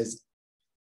think there's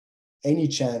any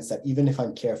chance that even if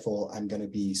I'm careful, I'm going to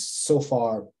be so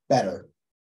far better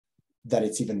that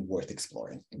it's even worth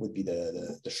exploring, would be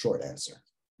the short answer.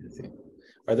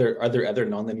 Are there other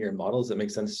nonlinear models that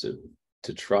make sense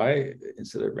to try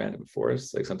instead of random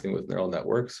forests, like something with neural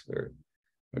networks, or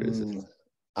what is it?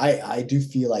 I do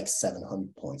feel like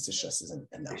 700 points is just isn't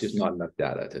enough. It's just not enough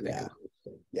data to think of.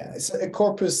 Yeah, it's a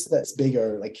corpus that's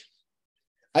bigger. Like,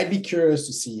 I'd be curious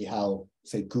to see how,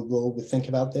 say, Google would think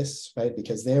about this, right?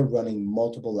 Because they're running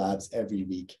multiple labs every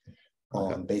week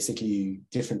on basically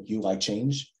different UI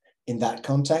change. In that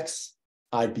context,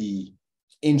 I'd be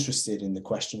interested in the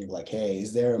question of like, hey,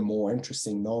 is there a more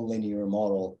interesting nonlinear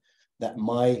model that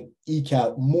might eke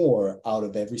out more out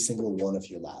of every single one of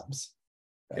your labs?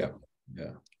 Right?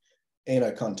 Yeah. In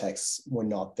our context, we're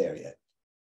not there yet.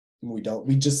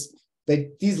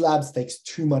 These labs takes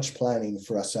too much planning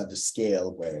for us to have the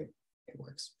scale where it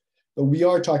works. But we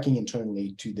are talking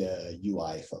internally to the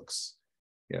UI folks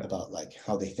about like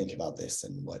how they think about this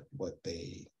and what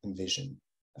they envision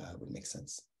would make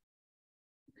sense.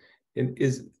 And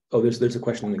there's a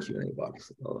question in the Q&A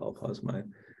box. I'll pause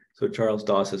mine. So Charles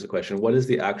Doss has a question. What is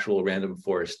the actual random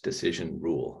forest decision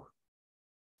rule?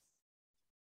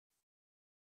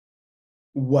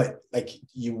 What, like,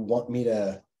 you want me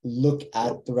to look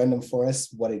at the random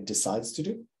forest, what it decides to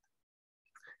do?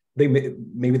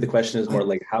 Maybe the question is more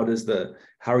like, how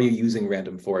are you using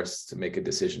random forests to make a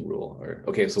decision rule? Or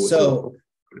go ahead.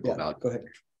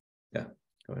 Yeah,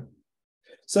 go ahead.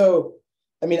 So,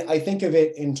 I mean, I think of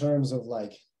it in terms of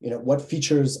like, what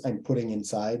features I'm putting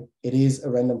inside. It is a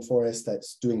random forest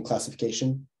that's doing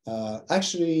classification.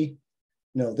 Actually,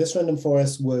 no, this random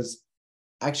forest was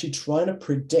actually trying to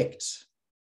predict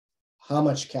how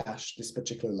much cash this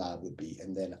particular lab would be.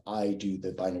 And then I do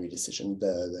the binary decision.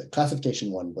 The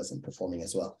classification one wasn't performing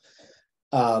as well.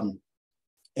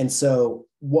 And so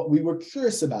what we were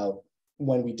curious about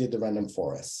when we did the random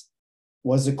forest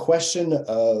was a question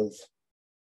of,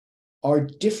 are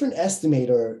different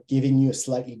estimator giving you a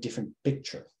slightly different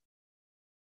picture,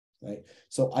 right?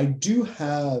 So I do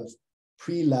have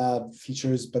pre-lab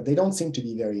features, but they don't seem to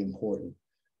be very important.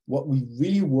 What we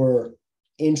really were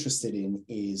interested in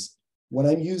is when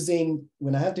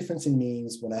I have difference in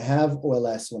means, when I have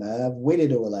OLS, when I have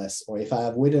weighted OLS, or if I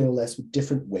have weighted OLS with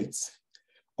different weights,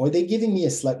 are they giving me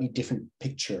a slightly different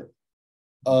picture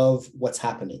of what's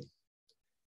happening?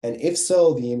 And if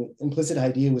so, the implicit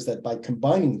idea was that by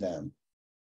combining them,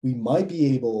 we might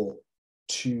be able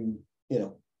to,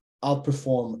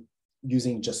 outperform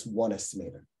using just one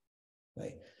estimator,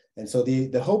 right? And so the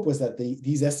hope was that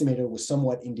these estimators were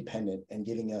somewhat independent and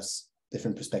giving us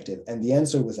different perspective. And the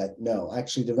answer was that no,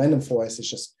 actually the random forest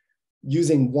is just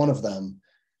using one of them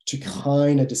to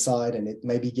kind of decide, and it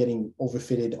may be getting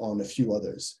overfitted on a few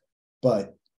others.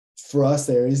 But for us,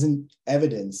 there isn't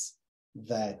evidence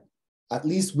that, at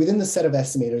least within the set of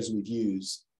estimators we've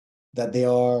used, that they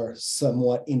are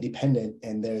somewhat independent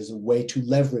and there's a way to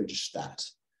leverage that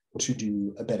to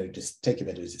take a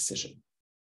better decision.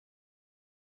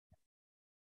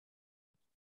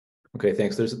 Okay,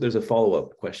 thanks. There's a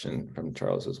follow-up question from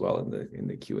Charles as well in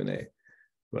the Q&A. You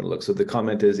want to look. So the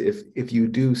comment is, if you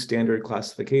do standard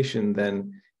classification,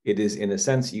 then it is in a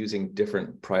sense using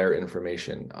different prior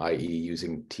information, i.e.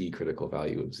 using t critical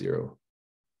value of 0.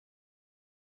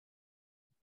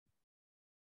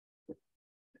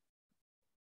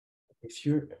 If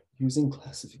you're using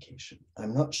classification,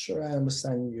 I'm not sure I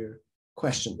understand your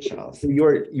question, Charles.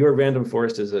 Your random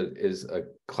forest is a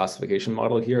classification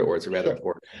model here, or it's a random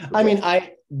forest? I mean,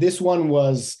 this one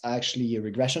was actually a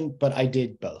regression, but I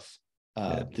did both.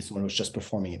 This one was just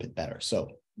performing a bit better.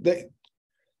 So the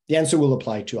answer will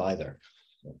apply to either.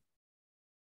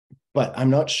 But I'm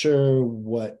not sure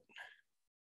what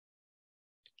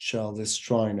Charles is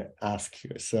trying to ask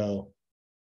here. So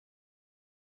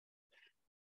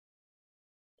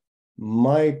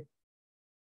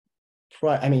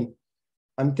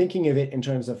I'm thinking of it in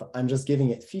terms of I'm just giving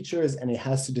it features and it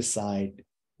has to decide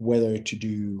whether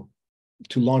to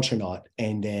launch or not.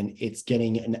 And then it's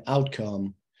getting an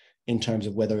outcome in terms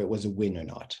of whether it was a win or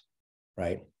not,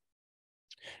 right?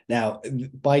 Now,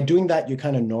 by doing that, you're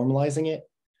kind of normalizing it,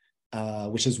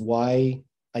 which is why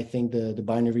I think the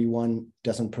binary one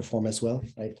doesn't perform as well,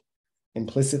 right?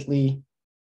 Implicitly,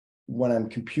 when I'm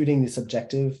computing this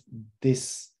objective,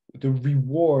 the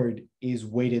reward is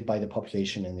weighted by the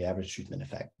population and the average treatment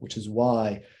effect, which is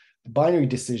why the binary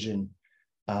decision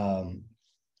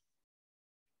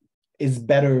is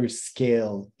better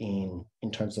scale in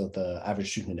terms of the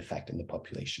average treatment effect in the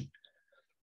population.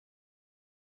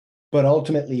 But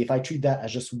ultimately, if I treat that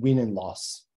as just win and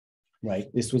loss, right?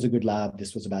 This was a good lab,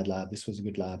 this was a bad lab, this was a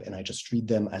good lab, and I just treat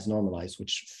them as normalized,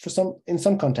 which in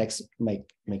some contexts make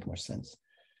more sense.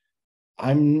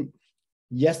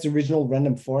 Yes, the original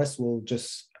random forest will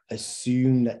just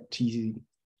assume that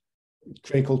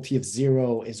critical T of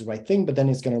 0 is the right thing, but then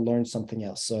it's going to learn something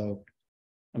else. So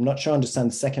I'm not sure I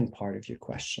understand the second part of your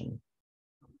question.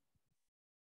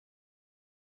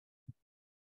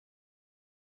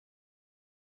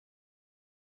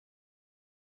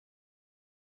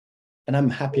 And I'm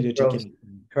happy to take it.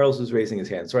 Carlos was raising his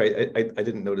hand. Sorry, I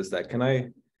didn't notice that. Can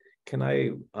I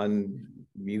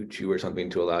unmute you or something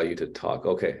to allow you to talk?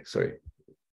 Okay, sorry.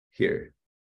 Here.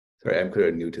 Sorry, I'm kind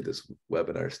of new to this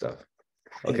webinar stuff.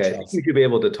 Okay, you should be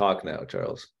able to talk now,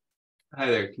 Charles. Hi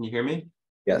there, can you hear me?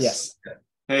 Yes.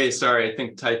 Hey, sorry, I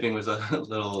think typing was a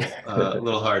little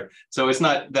hard. So it's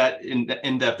not that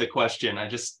in-depth a question.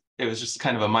 It was just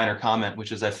kind of a minor comment,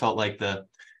 which is I felt like the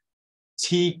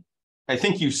T, I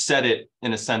think you said it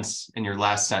in a sense in your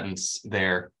last sentence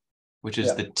there, which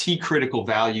is the T critical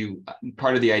value.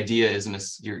 Part of the idea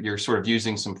is you're sort of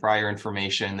using some prior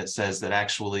information that says that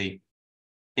actually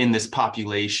in this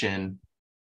population,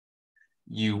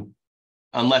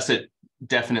 unless it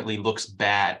definitely looks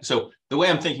bad. So the way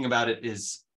I'm thinking about it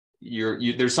is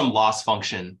there's some loss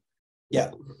function.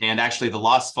 Yeah. And actually the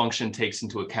loss function takes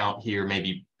into account here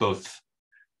maybe both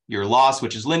your loss,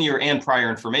 which is linear, and prior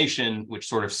information, which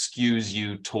sort of skews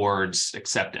you towards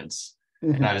acceptance.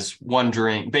 Mm-hmm. And I was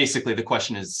wondering, basically the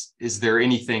question is there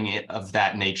anything of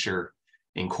that nature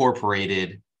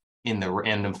incorporated in the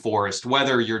random forest,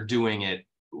 whether you're doing it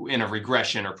in a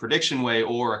regression or prediction way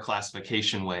or a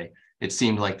classification way? It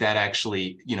seemed like that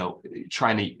actually,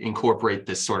 trying to incorporate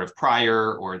this sort of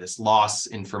prior or this loss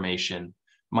information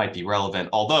might be relevant.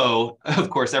 Although, of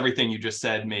course, everything you just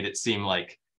said made it seem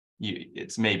like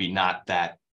it's maybe not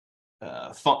that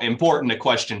important a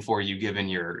question for you, given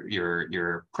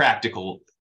your practical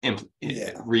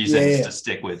reasons to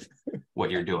stick with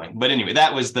what you're doing. But anyway,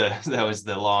 that was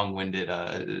the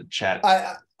long-winded chat.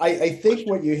 I think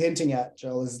what you're hinting at,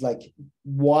 Joel, is like,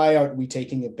 why aren't we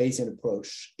taking a Bayesian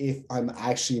approach if I'm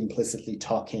actually implicitly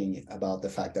talking about the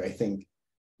fact that I think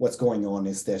what's going on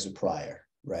is there's a prior,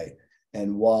 right?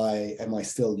 And why am I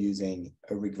still using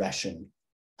a regression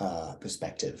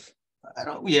perspective? I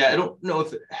don't know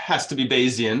if it has to be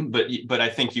Bayesian, but I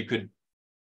think you could.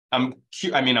 I'm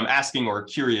asking or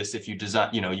curious if you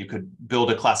design, you could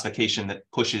build a classification that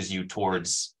pushes you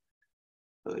towards,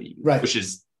 right?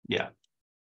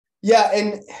 Yeah,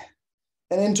 and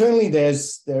internally there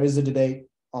is a debate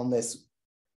on this.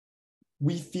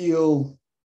 We feel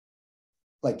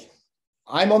like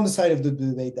I'm on the side of the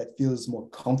debate that feels more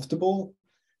comfortable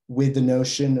with the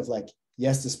notion of like,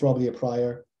 yes, there's probably a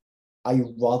prior. I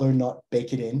rather not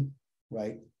bake it in,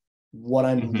 right? What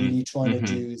I'm really trying to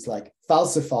do is like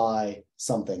falsify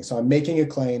something. So I'm making a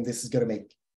claim, this is going to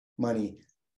make money,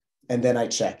 and then I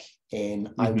check, and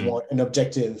I want an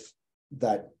objective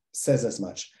that says as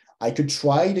much. I could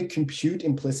try to compute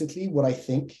implicitly what I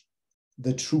think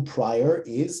the true prior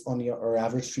is on our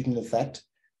average treatment effect,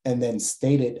 and then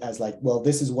state it as like, well,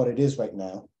 this is what it is right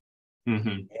now.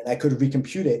 And I could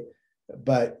recompute it,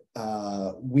 but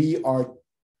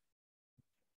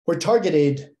we're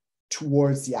targeted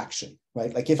towards the action,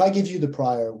 right? Like if I give you the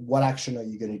prior, what action are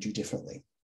you going to do differently?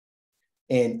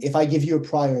 And if I give you a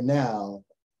prior now,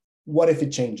 what if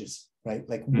it changes, right?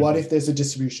 Like what if there's a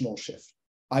distributional shift?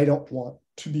 I don't want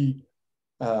to be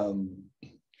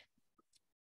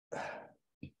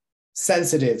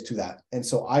sensitive to that. And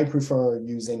so I prefer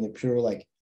using a pure, like,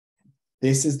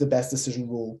 this is the best decision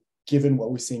rule given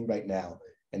what we're seeing right now.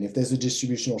 And if there's a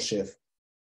distributional shift,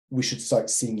 we should start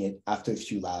seeing it after a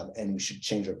few lab, and we should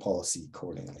change our policy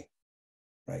accordingly,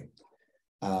 right?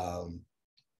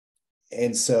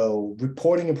 And so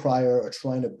reporting a prior or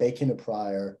trying to bake in a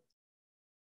prior,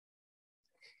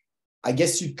 I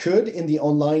guess you could in the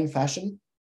online fashion,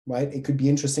 right? It could be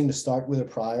interesting to start with a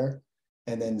prior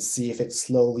and then see if it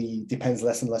slowly depends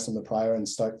less and less on the prior and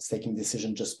starts taking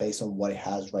decision just based on what it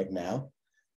has right now.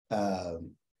 But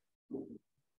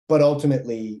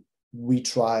ultimately, we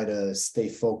try to stay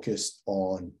focused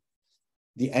on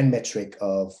the end metric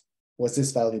of was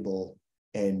this valuable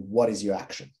and what is your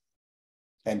action,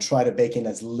 and try to bake in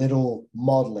as little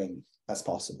modeling as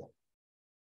possible.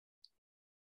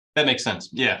 That makes sense.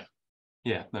 Yeah.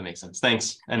 Yeah, that makes sense.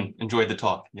 Thanks, and enjoyed the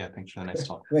talk. Yeah, thanks for the nice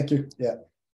talk. Thank you. Yeah.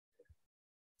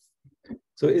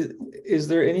 So is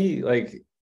there any like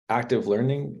active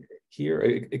learning here?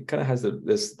 It kind of has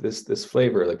this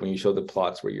flavor, like when you show the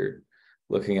plots where you're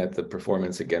looking at the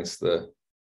performance against the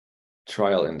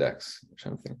trial index or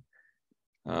something.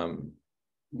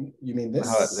 You mean this?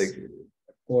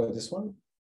 Or this one?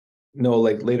 No,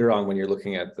 like later on when you're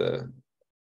looking at the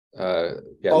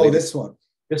this one.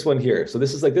 This one here. So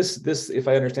this is like this if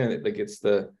I understand it, like it's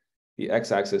the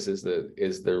x-axis is the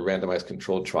randomized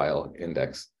controlled trial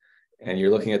index, and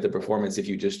you're looking at the performance if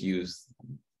you just use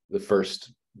the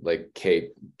first like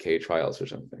k trials or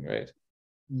something, right?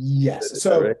 Yes.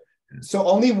 So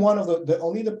only one of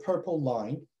the purple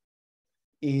line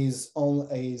is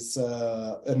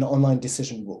an online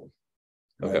decision rule.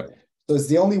 Right? Okay. So it's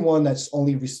the only one that's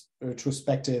only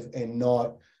retrospective and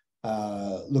not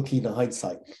looking in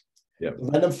hindsight. Yep.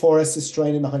 Random forest is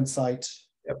strained in the hindsight.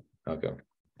 Yep. Okay.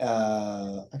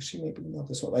 Actually, maybe not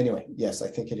this one. Anyway, yes, I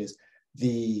think it is.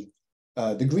 The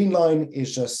green line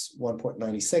is just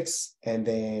 1.96, and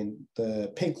then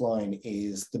the pink line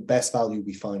is the best value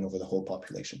we find over the whole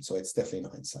population. So it's definitely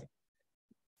in hindsight.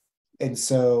 And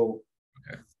so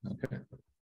okay.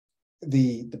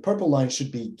 The purple line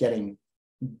should be getting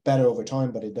better over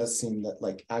time, but it does seem that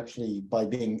like actually by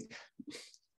being,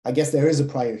 I guess there is a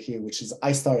prior here, which is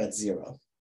I start at 0,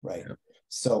 right? Yeah.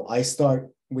 So I start,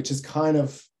 which is kind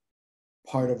of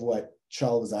part of what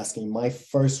Charles was asking. My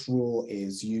first rule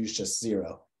is use just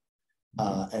 0.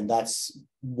 And that's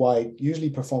why it usually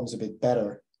performs a bit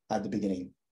better at the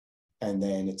beginning. And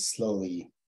then it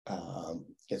slowly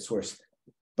gets worse.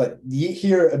 But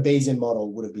here, a Bayesian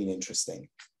model would have been interesting.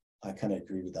 I kind of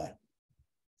agree with that.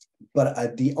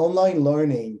 But the online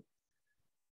learning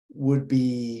would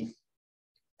be,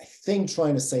 I think,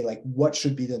 trying to say, like, what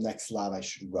should be the next lab I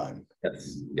should run?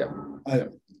 Yes. Yeah.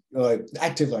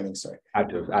 Active learning, sorry.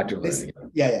 Active learning.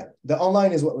 Yeah. The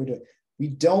online is what we're doing. We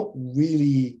don't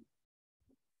really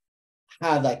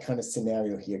have that kind of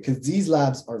scenario here because these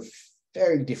labs are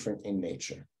very different in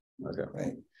nature. Okay.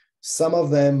 Right. Some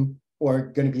of them are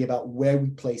going to be about where we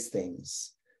place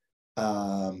things.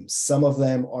 Some of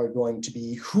them are going to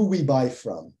be who we buy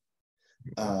from.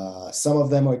 Some of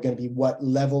them are going to be what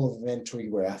level of inventory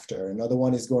we're after. Another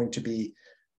one is going to be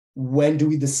when do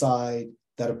we decide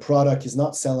that a product is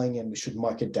not selling and we should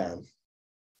mark it down,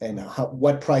 and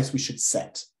what price we should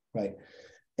set, right?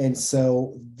 And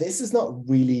so this is not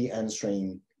really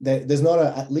answering. There's not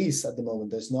at least at the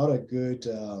moment, there's not a good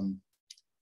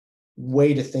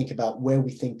way to think about where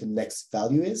we think the next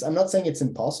value is. I'm not saying it's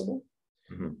impossible,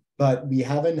 but we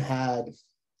haven't had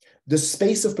the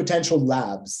space of potential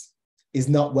labs is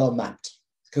not well mapped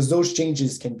because those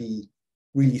changes can be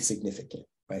really significant,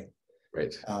 right?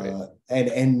 Right.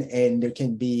 And there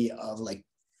can be of like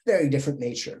very different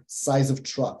nature, size of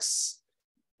trucks,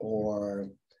 or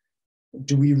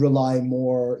do we rely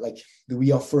more, like, do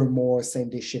we offer more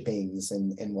same-day shippings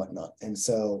and whatnot? And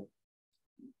so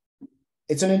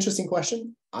it's an interesting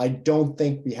question. I don't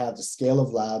think we have the scale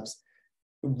of labs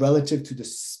relative to the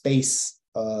space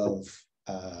of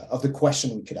the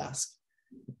question we could ask.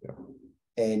 Yeah.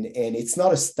 And it's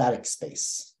not a static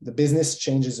space. The business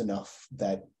changes enough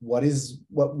that what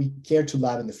we care to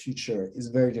lab in the future is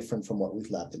very different from what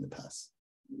we've labbed in the past.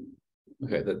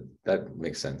 Okay, that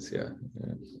makes sense. Yeah.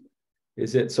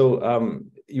 Is it so?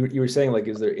 You were saying, like,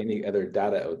 is there any other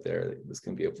data out there that this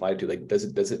can be applied to? Like, does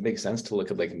it make sense to look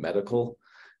at like medical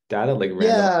data, like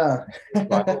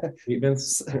random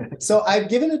treatments? So I've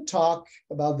given a talk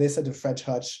about this at the French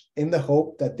Hutch in the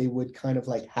hope that they would kind of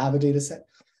like have a data set.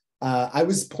 I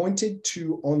was pointed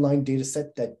to online data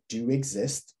set that do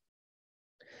exist.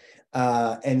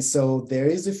 And so there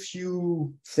is a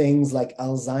few things like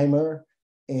Alzheimer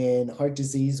and heart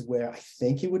disease where I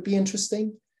think it would be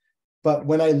interesting. But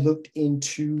when I looked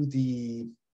into the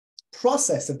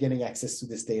process of getting access to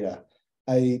this data,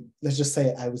 let's just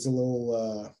say I was a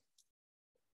little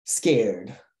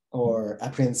scared or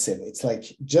apprehensive. It's like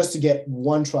just to get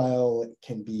one trial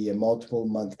can be a multiple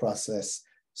month process.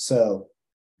 So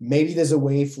maybe there's a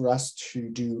way for us to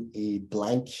do a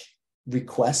blank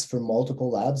request for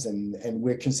multiple labs, and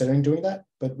we're considering doing that,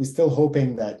 but we're still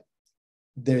hoping that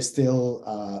there's still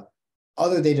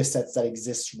other data sets that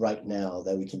exist right now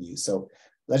that we can use. So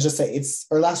let's just say it's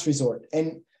our last resort.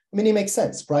 And I mean, it makes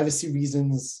sense. Privacy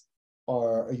reasons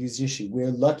are a huge issue.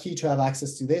 We're lucky to have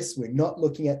access to this. We're not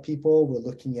looking at people, we're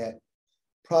looking at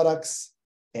products,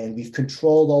 and we've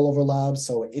controlled all of our labs.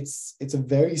 So it's a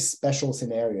very special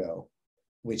scenario,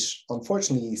 which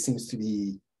unfortunately seems to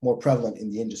be more prevalent in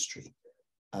the industry.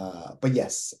 But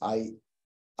yes, I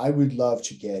would love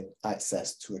to get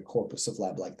access to a corpus of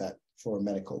lab like that for a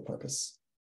medical purpose.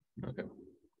 Okay.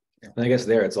 And I guess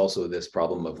there it's also this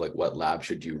problem of like, what lab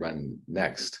should you run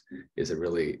next is a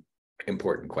really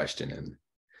important question in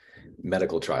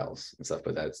medical trials and stuff.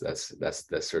 But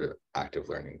that's sort of active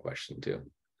learning question too.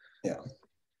 Yeah.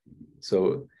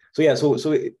 So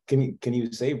can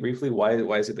you say briefly why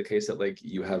is it the case that like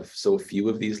you have so few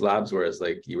of these labs, whereas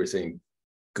like you were saying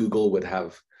Google would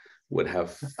have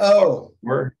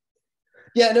more?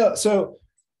 Yeah, no. So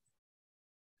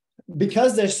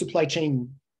because their supply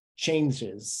chain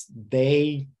changes,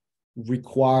 they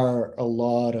require a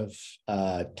lot of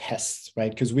tests, right?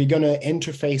 Because we're going to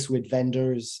interface with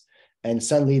vendors, and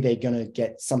suddenly they're going to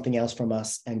get something else from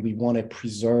us, and we want to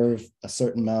preserve a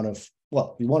certain amount of,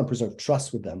 well, we want to preserve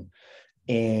trust with them.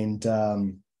 And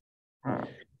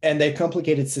they're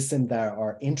complicated systems that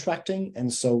are interacting.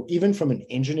 And so even from an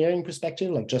engineering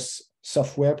perspective, like just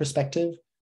software perspective,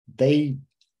 they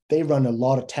run a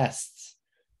lot of tests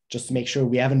just to make sure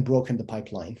we haven't broken the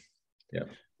pipeline. Yeah.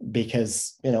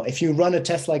 Because, if you run a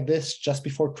test like this just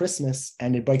before Christmas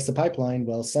and it breaks the pipeline,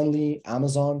 well, suddenly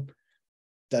Amazon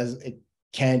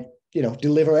can't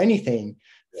deliver anything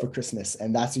for Christmas,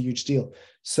 and that's a huge deal.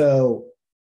 So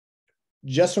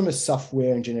just from a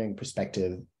software engineering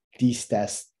perspective, these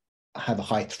tests have a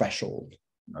high threshold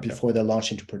before they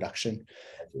launch into production.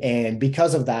 And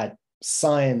because of that,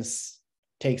 science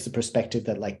takes the perspective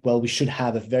that like, well, we should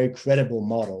have a very credible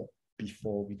model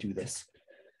before we do this,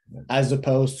 as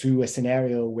opposed to a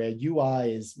scenario where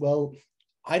UI is, well,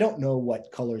 I don't know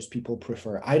what colors people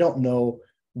prefer. I don't know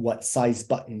what size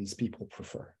buttons people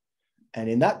prefer. And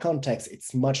in that context,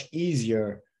 it's much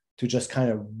easier to just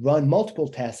kind of run multiple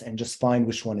tests and just find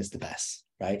which one is the best,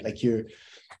 right? Like you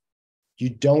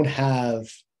don't have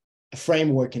a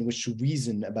framework in which to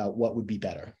reason about what would be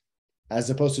better, as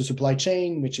opposed to supply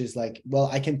chain, which is like, well,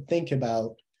 I can think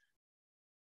about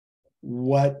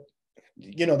what,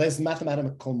 there's a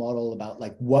mathematical model about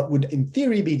like what would in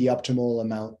theory be the optimal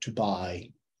amount to buy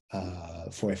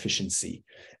for efficiency,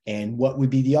 and what would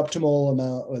be the optimal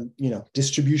amount,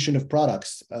 distribution of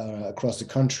products across the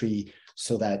country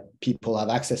so that people have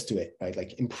access to it, right?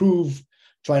 Like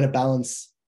trying to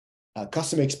balance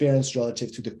customer experience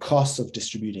relative to the cost of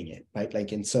distributing it, right?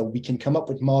 Like, and so we can come up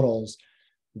with models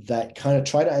that kind of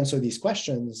try to answer these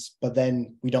questions, but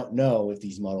then we don't know if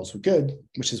these models were good,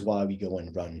 which is why we go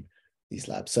and run these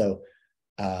labs. So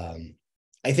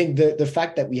I think the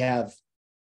fact that we have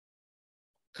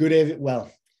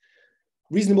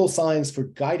reasonable science for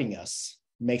guiding us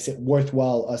makes it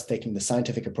worthwhile us taking the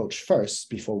scientific approach first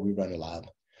before we run a lab.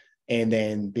 And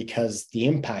then because the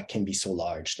impact can be so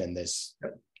large, then there's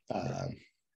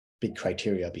big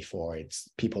criteria before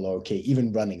people are okay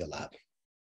even running a lab.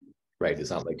 Right.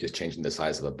 It's not like just changing the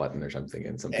size of a button or something.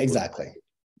 And something. Exactly.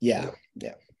 Yeah.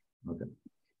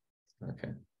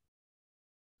 Okay.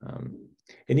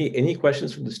 Any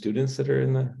questions from the students that are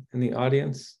in the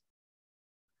audience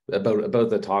about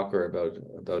the talk or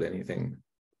about anything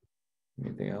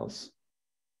else?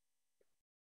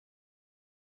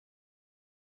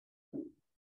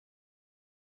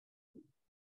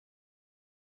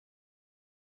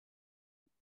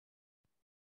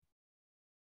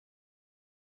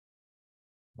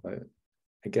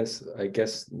 I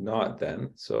guess not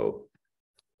then. So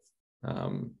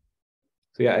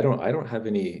yeah, I don't have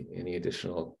any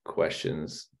additional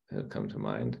questions that have come to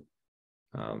mind.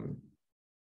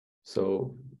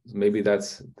 So maybe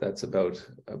that's about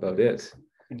it.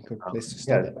 Good place to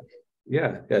start.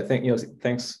 Yeah.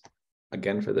 Thanks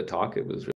again for the talk. It was